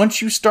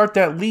 Once you start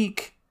that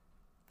leak,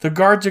 the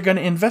guards are going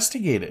to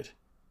investigate it.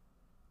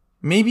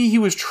 Maybe he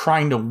was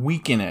trying to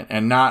weaken it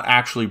and not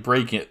actually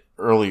break it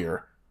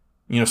earlier.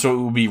 So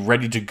it would be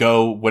ready to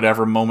go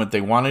whatever moment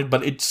they wanted,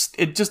 but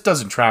it just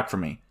doesn't track for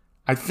me.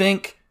 I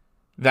think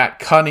that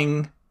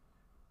cutting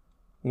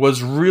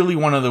was really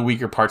one of the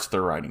weaker parts of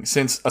their writing,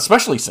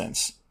 especially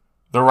since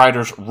the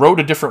writers wrote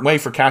a different way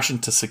for Cassian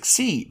to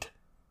succeed.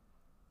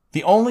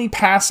 The only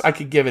pass I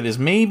could give it is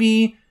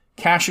maybe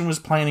Cassian was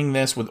planning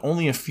this with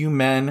only a few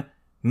men.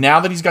 Now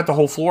that he's got the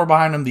whole floor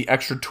behind him, the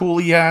extra tool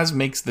he has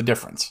makes the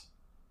difference.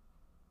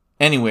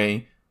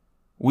 Anyway,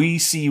 we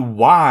see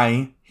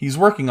why he's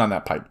working on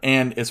that pipe,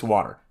 and it's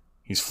water.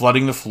 He's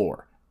flooding the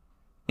floor.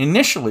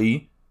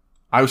 Initially,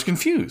 I was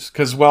confused,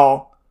 because,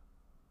 why,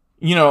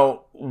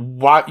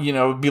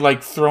 it'd be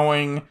like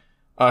throwing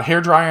a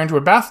hairdryer into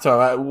a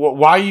bathtub.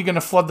 Why are you going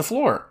to flood the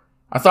floor?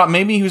 I thought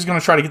maybe he was going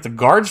to try to get the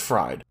guards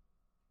fried.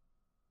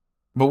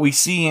 But we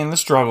see in the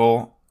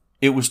struggle,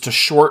 it was to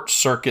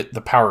short-circuit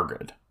the power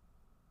grid.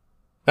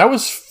 That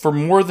was for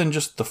more than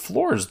just the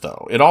floors,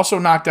 though. It also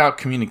knocked out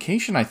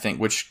communication, I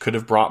think, which could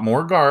have brought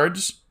more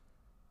guards.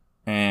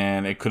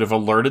 And it could have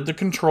alerted the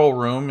control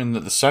room, in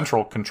the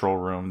central control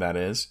room, that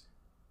is.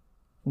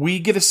 We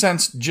get a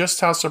sense just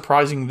how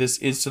surprising this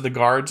is to the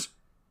guards.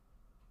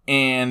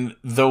 And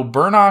though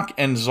Burnock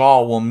and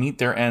Zal will meet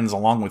their ends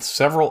along with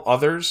several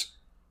others,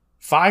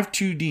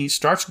 5-2D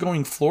starts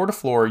going floor to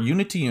floor,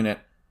 unit to unit,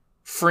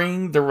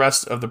 freeing the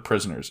rest of the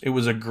prisoners. It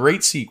was a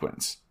great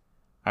sequence.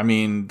 I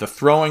mean, the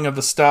throwing of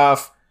the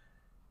stuff,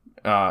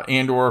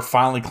 Andor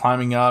finally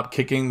climbing up,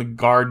 kicking the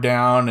guard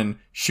down and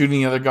shooting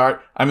the other guard.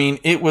 I mean,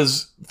 it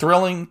was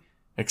thrilling,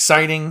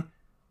 exciting,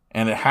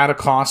 and it had a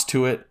cost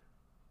to it.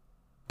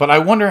 But I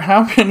wonder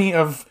how many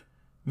of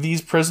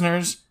these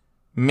prisoners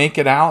make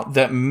it out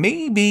that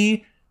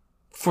maybe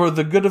for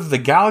the good of the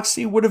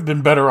galaxy would have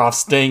been better off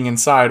staying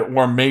inside,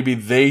 or maybe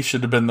they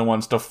should have been the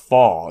ones to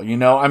fall. You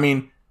know, I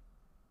mean,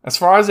 as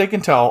far as I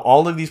can tell,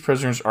 all of these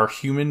prisoners are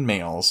human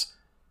males,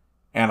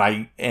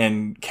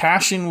 and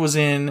Cassian was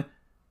in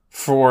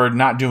for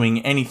not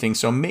doing anything,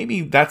 so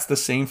maybe that's the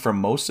same for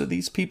most of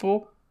these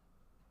people.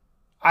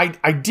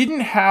 I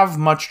didn't have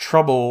much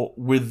trouble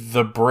with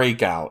the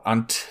breakout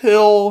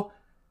until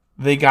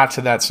they got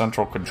to that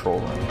central control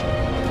room.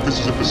 This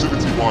is a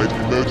facility-wide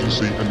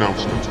emergency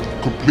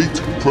announcement. Complete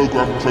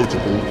program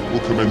protocol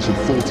will commence in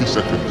 40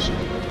 seconds.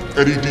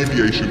 Any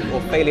deviation or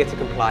failure to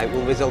comply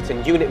will result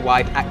in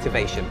unit-wide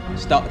activation.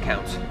 Start the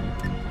count.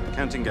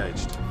 Count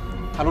engaged.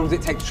 How long does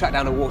it take to track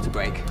down a water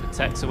break? The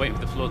techs are waiting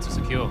for the floor to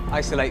secure.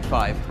 Isolate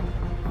 5.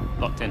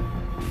 Locked in.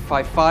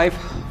 5-5,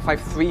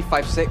 5-3,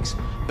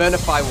 5-6. Burn a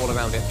firewall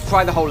around it.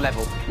 Try the whole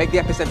level. Make the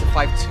epicenter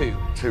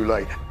 5-2. Too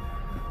late.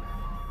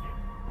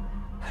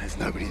 There's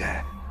nobody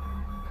there.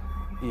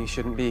 You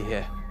shouldn't be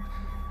here.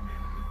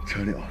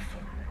 Turn it off.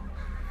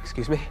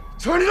 Excuse me?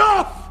 Turn it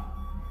off!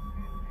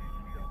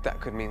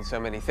 That could mean so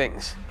many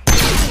things.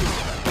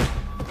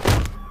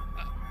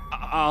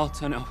 I'll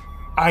turn it off.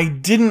 I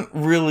didn't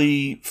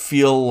really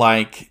feel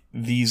like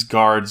these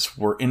guards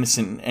were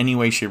innocent in any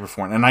way, shape, or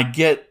form. And I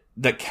get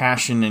that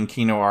Cassian and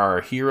Kino are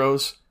our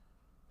heroes,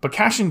 but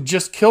Cassian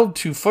just killed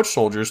 2 foot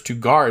soldiers, 2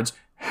 guards.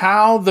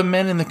 How the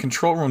men in the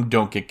control room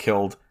don't get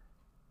killed,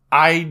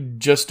 I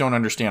just don't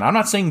understand. I'm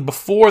not saying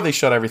before they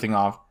shut everything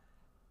off,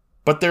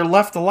 but they're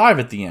left alive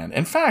at the end.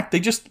 In fact, they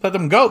just let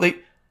them go.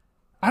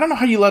 I don't know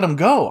how you let them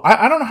go.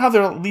 I don't know how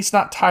they're at least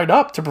not tied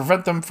up to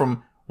prevent them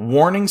from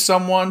warning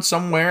someone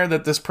somewhere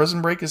that this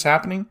prison break is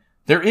happening.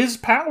 There is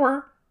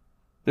power.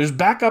 There's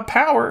backup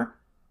power.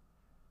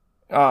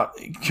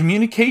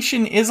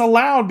 Communication is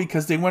allowed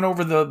because they went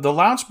over the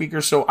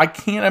loudspeaker, so I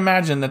can't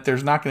imagine that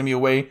there's not going to be a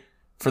way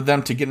for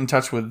them to get in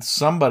touch with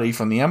somebody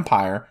from the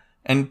Empire,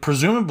 and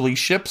presumably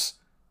ships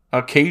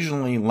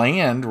occasionally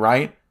land,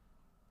 right?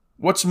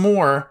 What's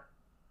more,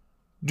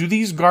 do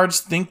these guards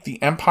think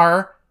the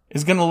Empire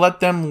is going to let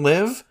them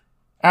live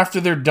after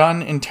they're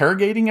done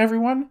interrogating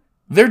everyone?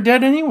 They're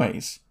dead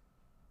anyways.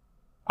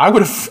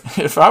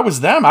 If I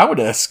was them, I would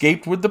have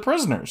escaped with the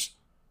prisoners.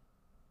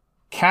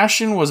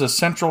 Cassian was a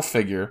central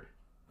figure,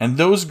 and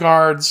those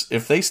guards,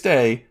 if they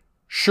stay,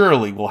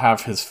 surely will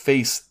have his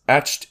face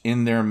etched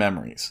in their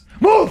memories.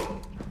 Move!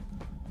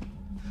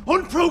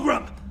 On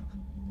program!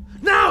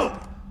 Now!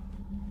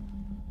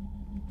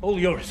 All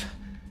yours.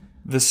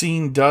 The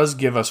scene does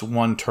give us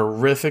one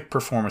terrific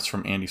performance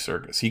from Andy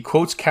Serkis. He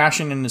quotes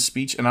Cassian in his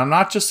speech, and I'm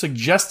not just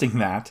suggesting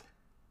that.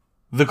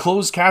 The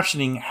closed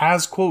captioning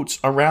has quotes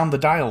around the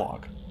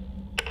dialogue.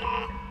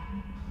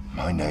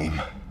 My name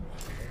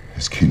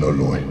is Kino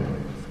Loy.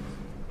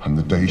 I'm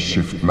the day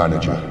shift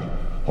manager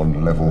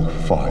on level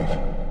 5.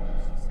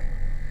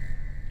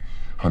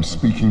 I'm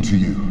speaking to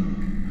you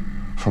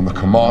from the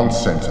command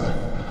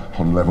center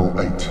on level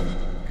 8.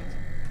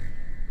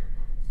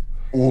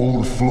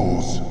 All the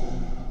floors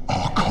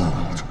are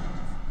cold.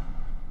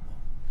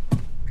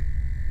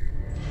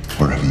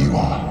 Wherever you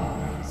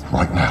are,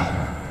 right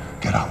now,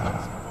 get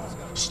up.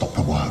 Stop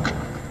the work.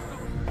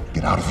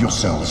 Get out of your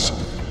cells.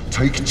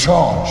 Take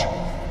charge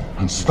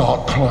and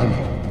start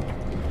climbing.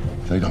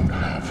 They don't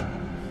have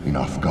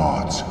enough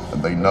guards,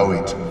 and they know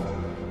it.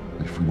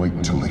 If we wait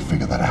until they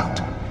figure that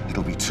out,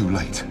 it'll be too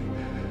late.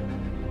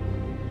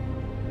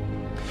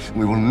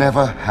 We will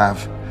never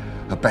have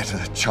a better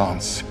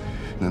chance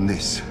than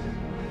this.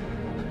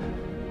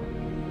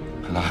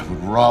 And I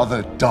would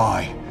rather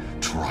die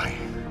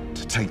trying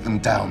to take them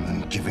down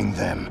than giving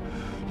them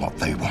what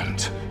they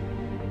want.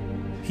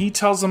 He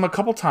tells them a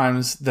couple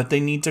times that they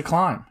need to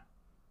climb.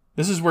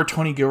 This is where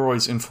Tony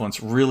Gilroy's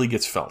influence really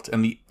gets felt,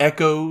 and the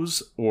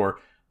echoes, or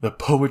the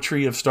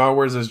poetry of Star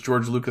Wars, as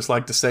George Lucas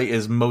liked to say,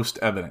 is most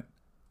evident.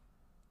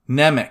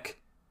 Nemec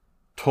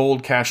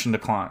told Cassian to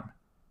climb.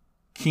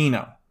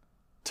 Kino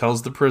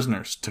tells the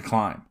prisoners to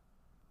climb.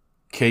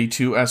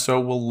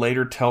 K2SO will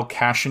later tell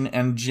Cassian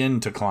and Jin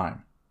to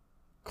climb.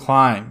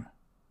 Climb.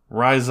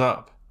 Rise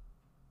up.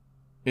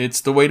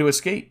 It's the way to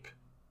escape.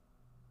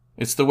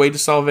 It's the way to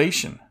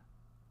salvation.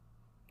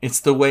 It's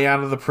the way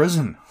out of the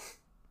prison.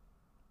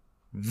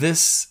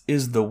 This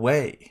is the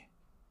way.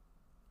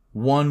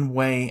 One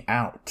way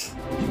out.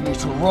 You need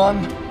to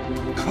run,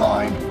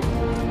 climb,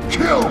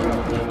 kill!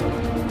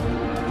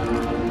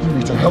 You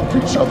need to help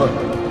each other.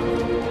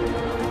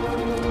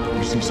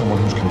 You see someone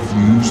who's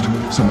confused,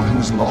 someone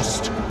who's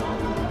lost.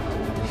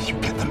 You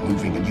get them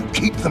moving and you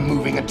keep them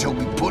moving until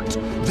we put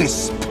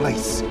this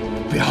place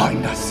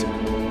behind us.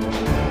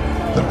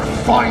 There are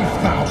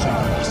 5,000 of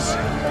us.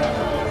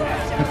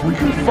 If we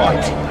can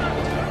fight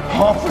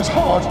half as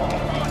hard,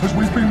 As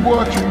we've been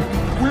working,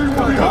 we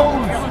will be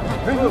home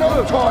in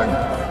no time.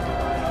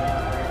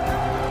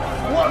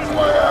 One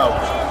way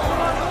out.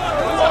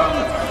 One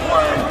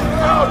way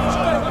out.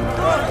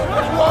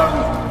 One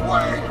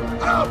way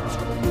out.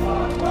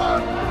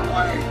 One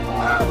way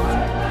out.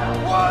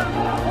 One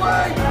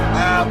way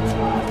out.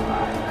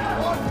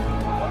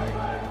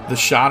 The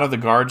shot of the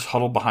guards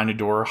huddled behind a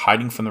door,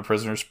 hiding from the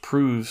prisoners,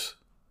 proves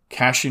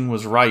Cashin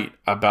was right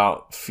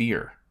about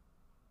fear.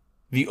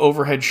 The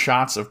overhead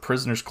shots of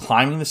prisoners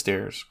climbing the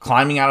stairs,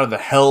 climbing out of the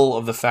hell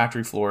of the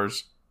factory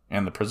floors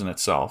and the prison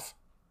itself,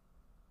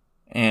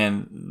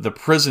 and the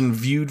prison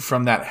viewed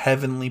from that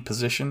heavenly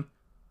position,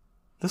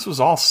 this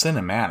was all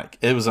cinematic.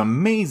 It was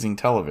amazing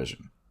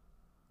television.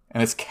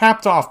 And it's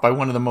capped off by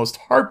one of the most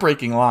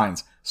heartbreaking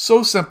lines.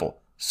 So simple,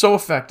 so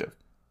effective.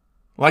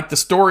 Like the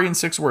story in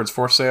 6 words: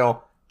 for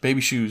sale, baby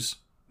shoes,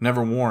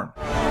 never worn.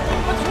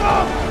 What's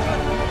wrong?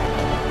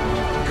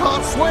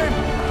 Can't swim.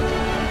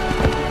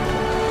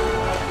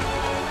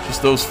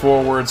 Just those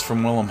 4 words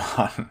from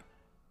Willimon.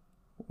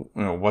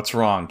 What's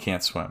wrong?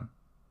 Can't swim.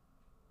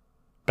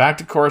 Back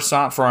to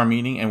Coruscant for our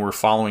meeting, and we're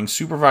following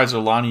Supervisor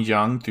Lonnie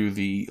Young through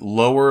the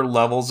lower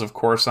levels of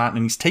Coruscant,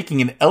 and he's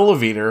taking an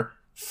elevator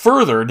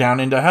further down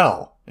into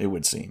hell, it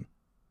would seem.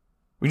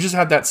 We just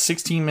had that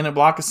 16-minute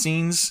block of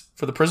scenes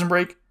for the prison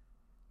break.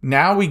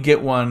 Now we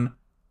get one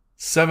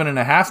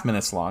 7.5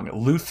 minutes long.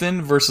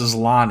 Luthen versus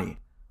Lonnie.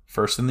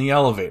 First in the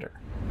elevator.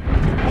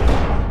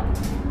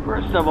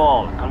 First of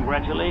all,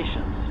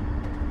 congratulations.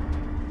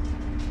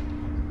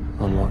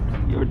 On what?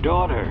 Your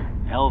daughter,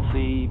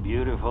 healthy,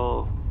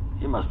 beautiful.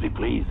 You must be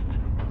pleased.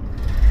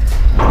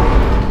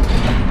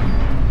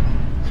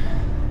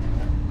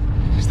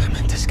 Is that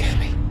meant to scare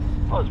me?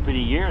 Well, it's been a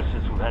year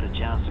since we've had a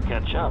chance to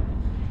catch up.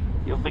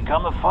 You've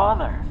become a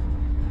father.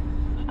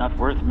 It's not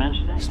worth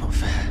mentioning. It's not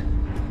fair.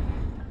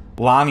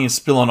 Lonnie is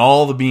spilling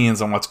all the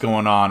beans on what's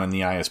going on in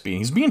the ISB.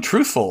 He's being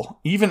truthful,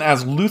 even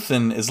as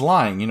Luthen is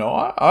lying.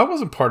 I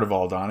wasn't part of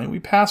Aldhani. We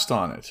passed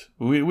on it.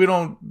 We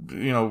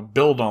don't,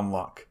 build on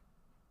luck.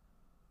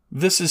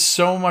 This is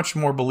so much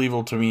more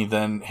believable to me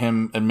than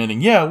him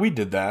admitting, yeah, we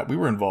did that. We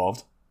were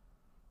involved.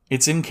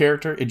 It's in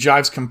character. It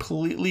jives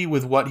completely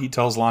with what he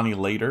tells Lonnie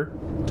later.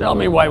 Tell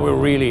me why we're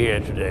really here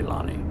today,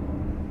 Lonnie.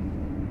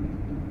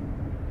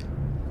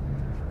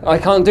 I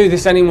can't do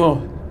this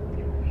anymore.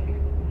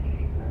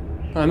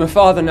 I'm a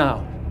father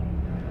now.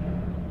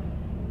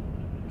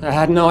 I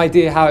had no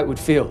idea how it would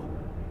feel.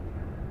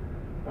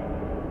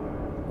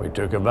 We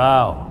took a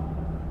vow.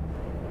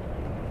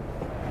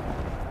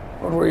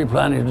 What were you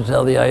planning to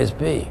tell the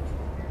ISB?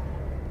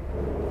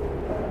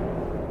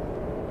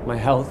 My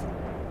health.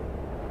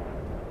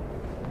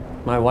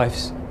 My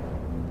wife's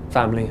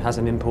family has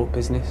an import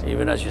business.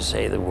 Even as you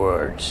say the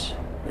words,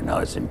 you know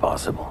it's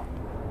impossible.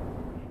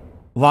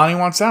 Lonnie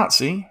wants out,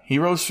 see? He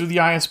rose through the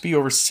ISB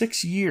over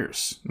 6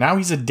 years. Now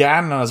he's a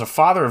dad, and as a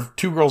father of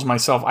 2 girls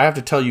myself, I have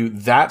to tell you,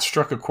 that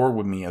struck a chord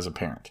with me as a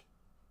parent.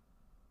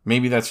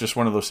 Maybe that's just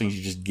one of those things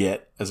you just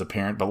get as a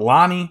parent. But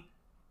Lonnie,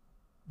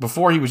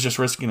 before he was just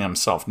risking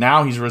himself.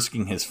 Now he's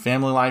risking his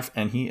family life,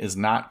 and he is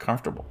not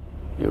comfortable.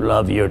 You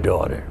love your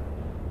daughter.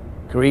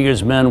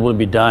 Krieger's men will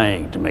be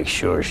dying to make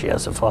sure she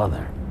has a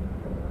father.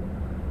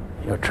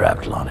 You're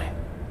trapped, Lonnie.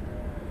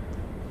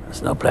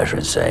 There's no pleasure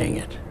in saying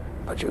it,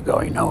 but you're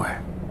going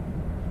nowhere.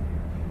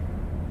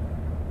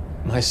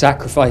 My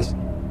sacrifice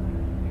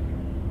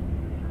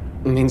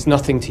means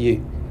nothing to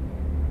you,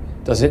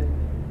 does it?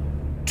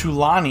 To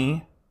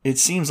Lonnie, it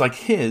seems like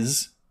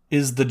his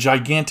is the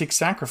gigantic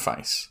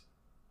sacrifice.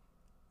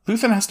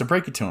 Luthen has to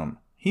break it to him.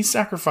 He's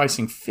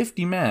sacrificing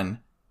 50 men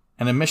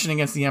and a mission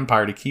against the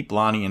Empire to keep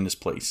Lonnie in his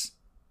place.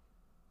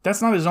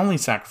 That's not his only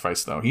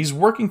sacrifice, though. He's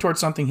working towards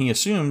something he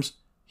assumes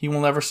he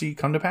will never see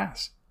come to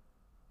pass.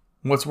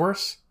 What's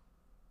worse,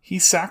 he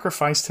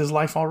sacrificed his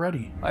life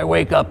already. I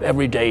wake up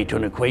every day to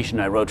an equation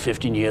I wrote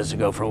 15 years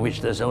ago from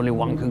which there's only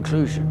one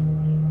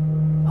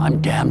conclusion.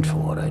 I'm damned for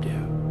what I do.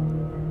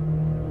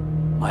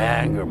 My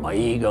anger, my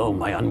ego,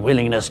 my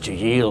unwillingness to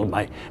yield,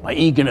 my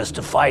eagerness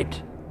to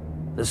fight,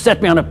 they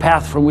set me on a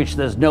path from which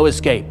there's no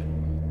escape.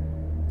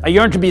 I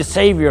yearn to be a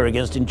savior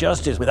against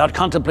injustice without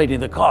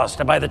contemplating the cost,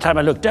 and by the time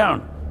I look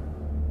down,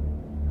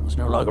 there's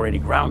no longer any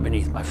ground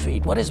beneath my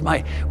feet. What is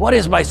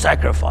my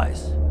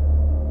sacrifice?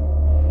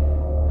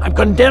 I'm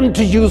condemned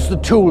to use the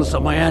tools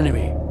of my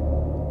enemy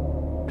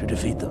to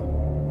defeat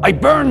them. I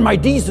burn my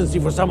decency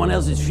for someone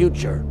else's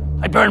future.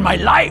 I burn my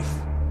life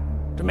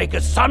to make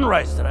a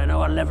sunrise that I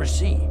know I'll never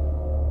see.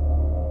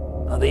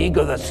 Now, the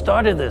ego that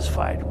started this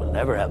fight will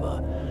never have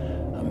a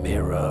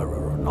mirror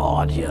or an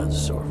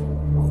audience or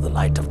the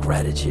light of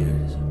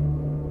gratitude.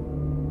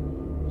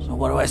 So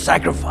what do I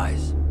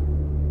sacrifice?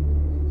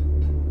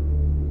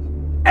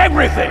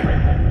 Everything!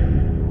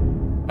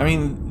 I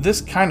mean, this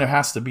kind of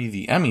has to be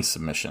the Emmy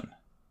submission.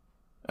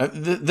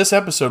 This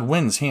episode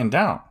wins hand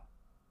down.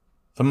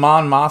 The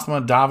Mon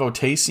Mothma Davo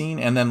Tay scene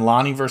and then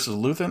Lonnie versus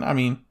Luthen. I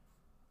mean,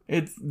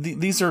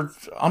 these are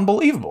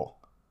unbelievable.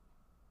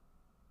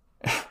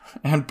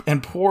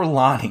 And poor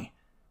Lonnie.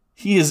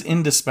 He is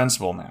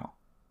indispensable now.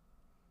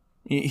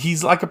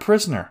 He's like a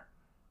prisoner.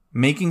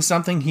 making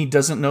something he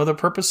doesn't know the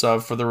purpose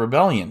of for the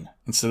rebellion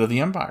instead of the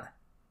Empire.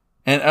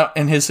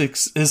 And his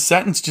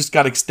sentence just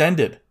got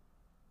extended.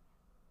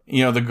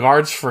 You know, the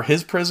guards for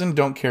his prison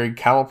don't carry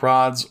cattle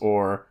prods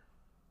or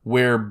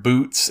wear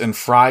boots and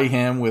fry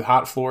him with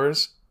hot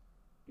floors.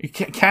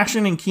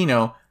 Cassian and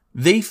Kino,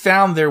 they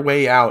found their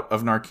way out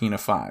of Narkina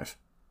 5.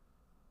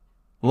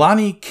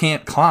 Lonnie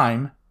can't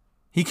climb.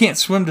 He can't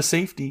swim to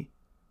safety.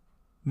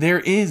 There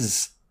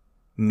is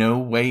no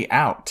way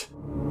out.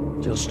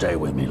 Just stay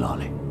with me,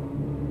 Lonnie.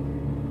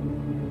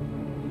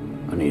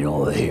 I need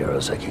all the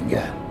heroes I can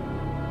get.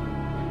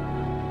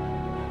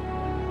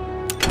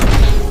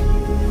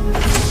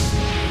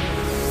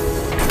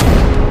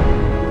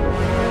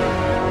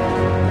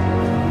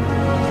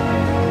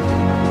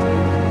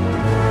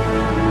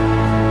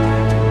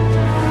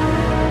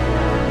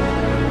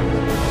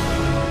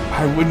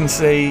 I wouldn't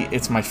say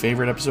it's my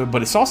favorite episode,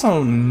 but it's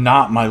also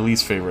not my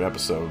least favorite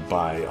episode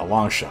by a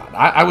long shot.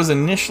 I was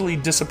initially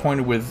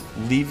disappointed with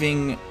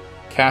leaving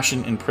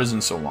Cassian in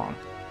prison so long,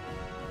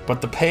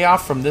 but the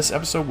payoff from this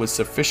episode was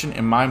sufficient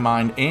in my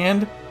mind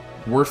and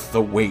worth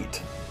the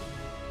wait.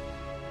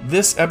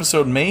 This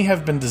episode may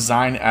have been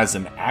designed as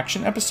an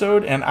action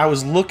episode, and I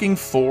was looking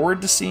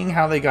forward to seeing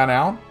how they got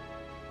out.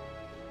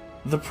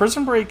 The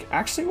prison break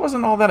actually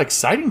wasn't all that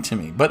exciting to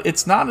me, but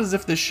it's not as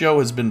if this show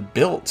has been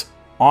built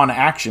on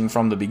action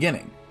from the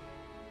beginning.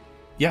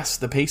 Yes,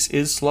 the pace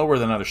is slower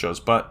than other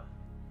shows, but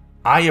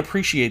I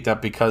appreciate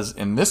that because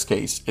in this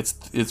case,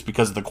 it's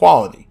because of the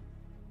quality.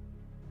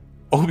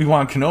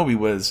 Obi-Wan Kenobi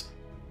was,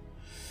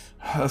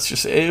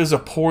 it was a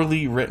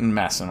poorly written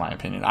mess in my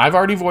opinion. I've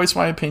already voiced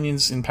my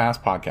opinions in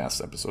past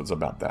podcast episodes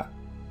about that.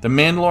 The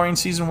Mandalorian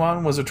Season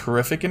 1 was a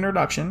terrific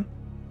introduction,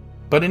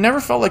 but it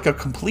never felt like a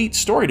complete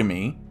story to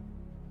me,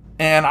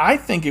 and I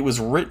think it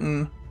was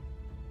written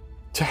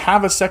to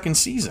have a second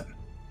season.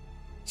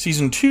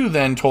 Season 2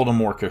 then told a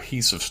more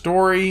cohesive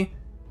story,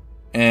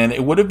 and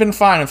it would have been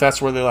fine if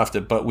that's where they left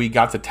it, but we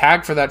got the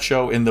tag for that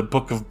show in the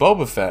Book of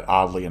Boba Fett,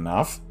 oddly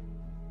enough.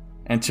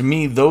 And to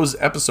me, those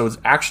episodes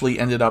actually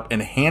ended up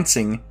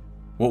enhancing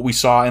what we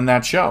saw in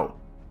that show.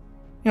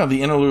 You know,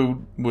 the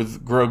interlude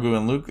with Grogu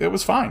and Luke, it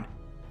was fine.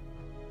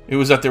 It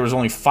was that there was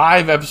only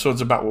 5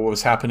 episodes about what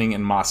was happening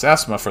in Mos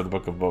Esma for the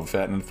Book of Boba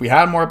Fett, and if we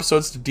had more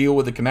episodes to deal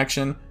with the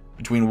connection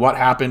between what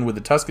happened with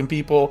the Tusken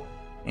people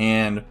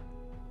and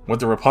what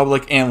the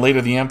Republic and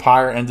later the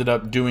Empire ended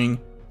up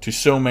doing to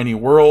so many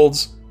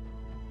worlds,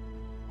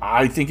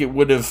 I think it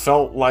would have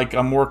felt like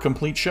a more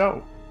complete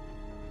show.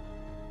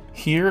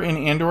 Here in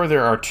Andor,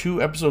 there are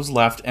 2 episodes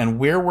left, and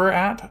where we're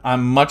at,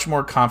 I'm much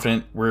more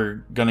confident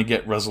we're going to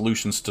get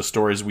resolutions to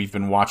stories we've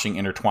been watching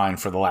intertwine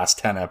for the last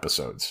 10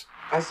 episodes.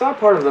 I saw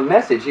part of the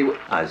message.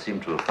 I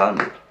seem to have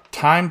found it.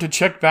 Time to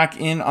check back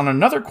in on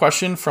another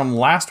question from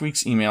last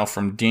week's email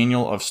from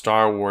Daniel of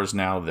Star Wars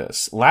Now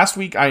This. Last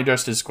week I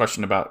addressed his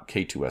question about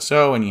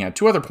K2SO, and he had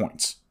 2 other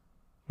points.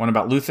 One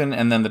about Luthen,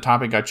 and then the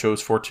topic I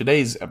chose for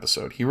today's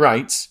episode. He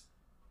writes,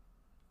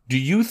 do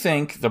you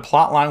think the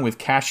plotline with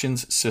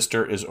Cassian's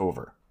sister is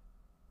over?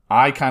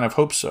 I kind of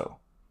hope so.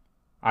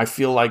 I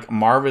feel like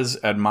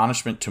Marva's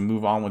admonishment to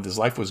move on with his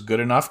life was good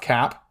enough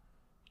cap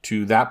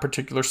to that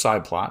particular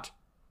side plot.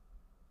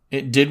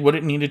 It did what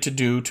it needed to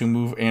do to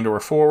move Andor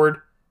forward,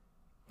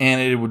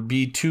 and it would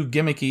be too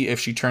gimmicky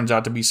if she turns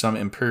out to be some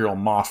Imperial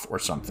Moff or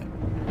something.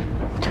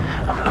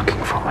 I'm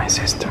looking for my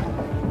sister.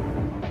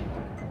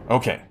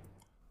 Okay.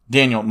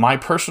 Daniel, my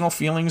personal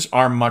feelings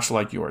are much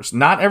like yours.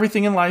 Not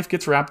everything in life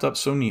gets wrapped up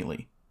so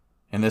neatly.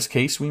 In this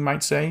case, we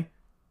might say,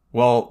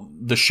 well,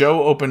 the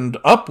show opened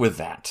up with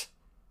that.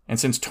 And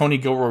since Tony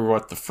Gilroy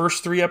wrote the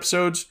first 3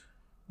 episodes,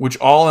 which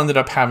all ended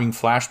up having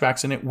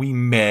flashbacks in it, we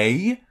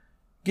may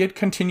get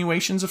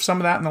continuations of some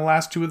of that in the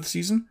last 2 of the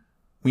season.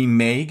 We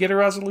may get a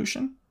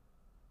resolution.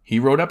 He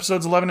wrote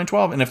episodes 11 and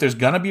 12, and if there's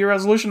going to be a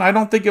resolution, I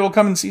don't think it'll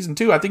come in season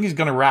 2. I think he's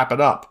going to wrap it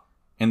up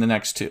in the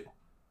next 2.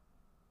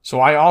 So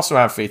I also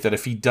have faith that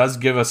if he does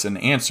give us an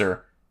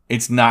answer,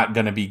 it's not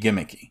going to be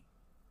gimmicky.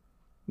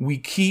 We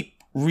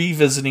keep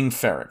revisiting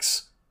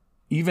Ferrix,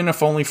 even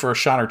if only for a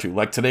shot or 2,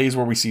 like today's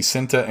where we see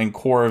Cinta and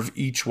Korv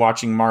each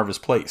watching Marva's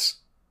place.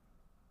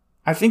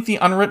 I think the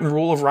unwritten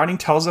rule of writing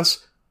tells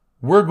us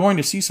we're going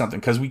to see something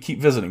because we keep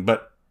visiting,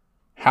 but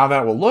how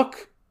that will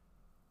look,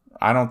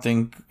 I don't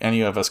think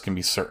any of us can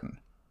be certain.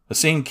 The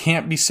same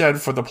can't be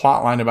said for the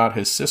plotline about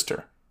his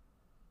sister.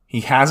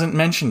 He hasn't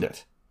mentioned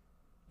it.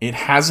 It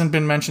hasn't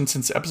been mentioned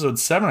since episode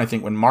 7, I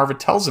think, when Marva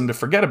tells him to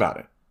forget about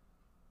it.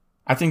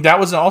 I think that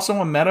was also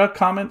a meta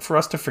comment for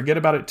us to forget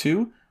about it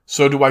too.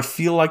 So do I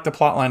feel like the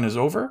plotline is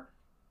over?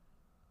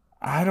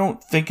 I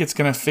don't think it's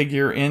going to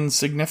figure in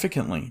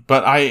significantly.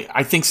 But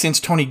I think since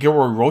Tony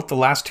Gilroy wrote the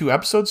last 2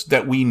 episodes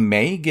that we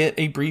may get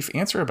a brief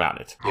answer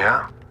about it.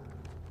 Yeah?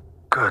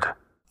 Good.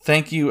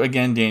 Thank you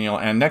again, Daniel.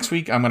 And next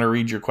week, I'm going to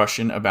read your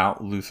question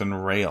about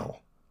Luthen Rail.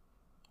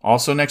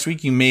 Also next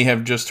week, you may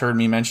have just heard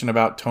me mention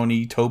about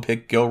Tony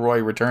Topic Gilroy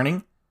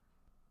returning.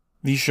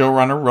 The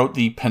showrunner wrote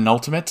the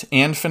penultimate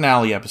and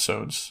finale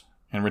episodes.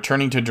 And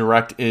returning to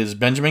direct is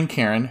Benjamin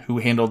Caron, who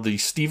handled the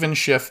Stephen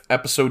Schiff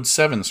episode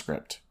 7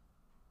 script.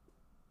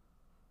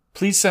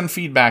 Please send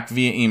feedback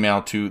via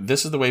email to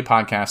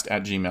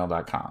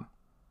thisisthewaypodcast@gmail.com.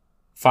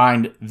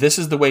 Find This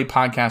Is The Way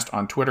Podcast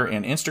on Twitter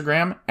and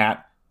Instagram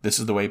at This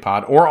Is The Way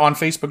Pod, or on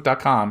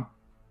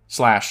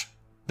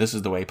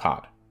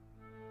Facebook.com/ThisIsTheWayPod.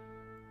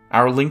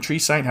 Our Linktree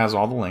site has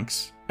all the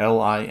links,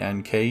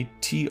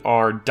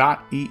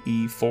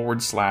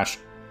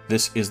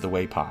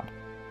 linktr.ee/ThisIsTheWayPod.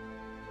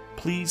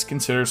 Please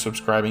consider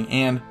subscribing,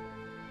 and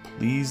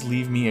please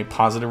leave me a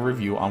positive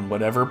review on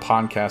whatever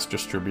podcast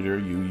distributor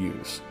you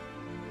use.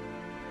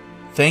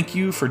 Thank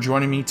you for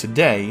joining me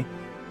today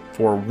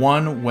for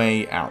One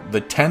Way Out,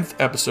 the 10th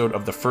episode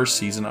of the first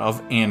season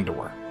of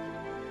Andor.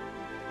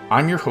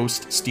 I'm your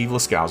host, Steve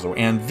Lascalzo,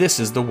 and this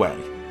is The Way.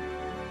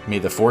 May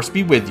the Force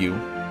be with you,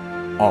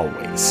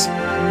 always.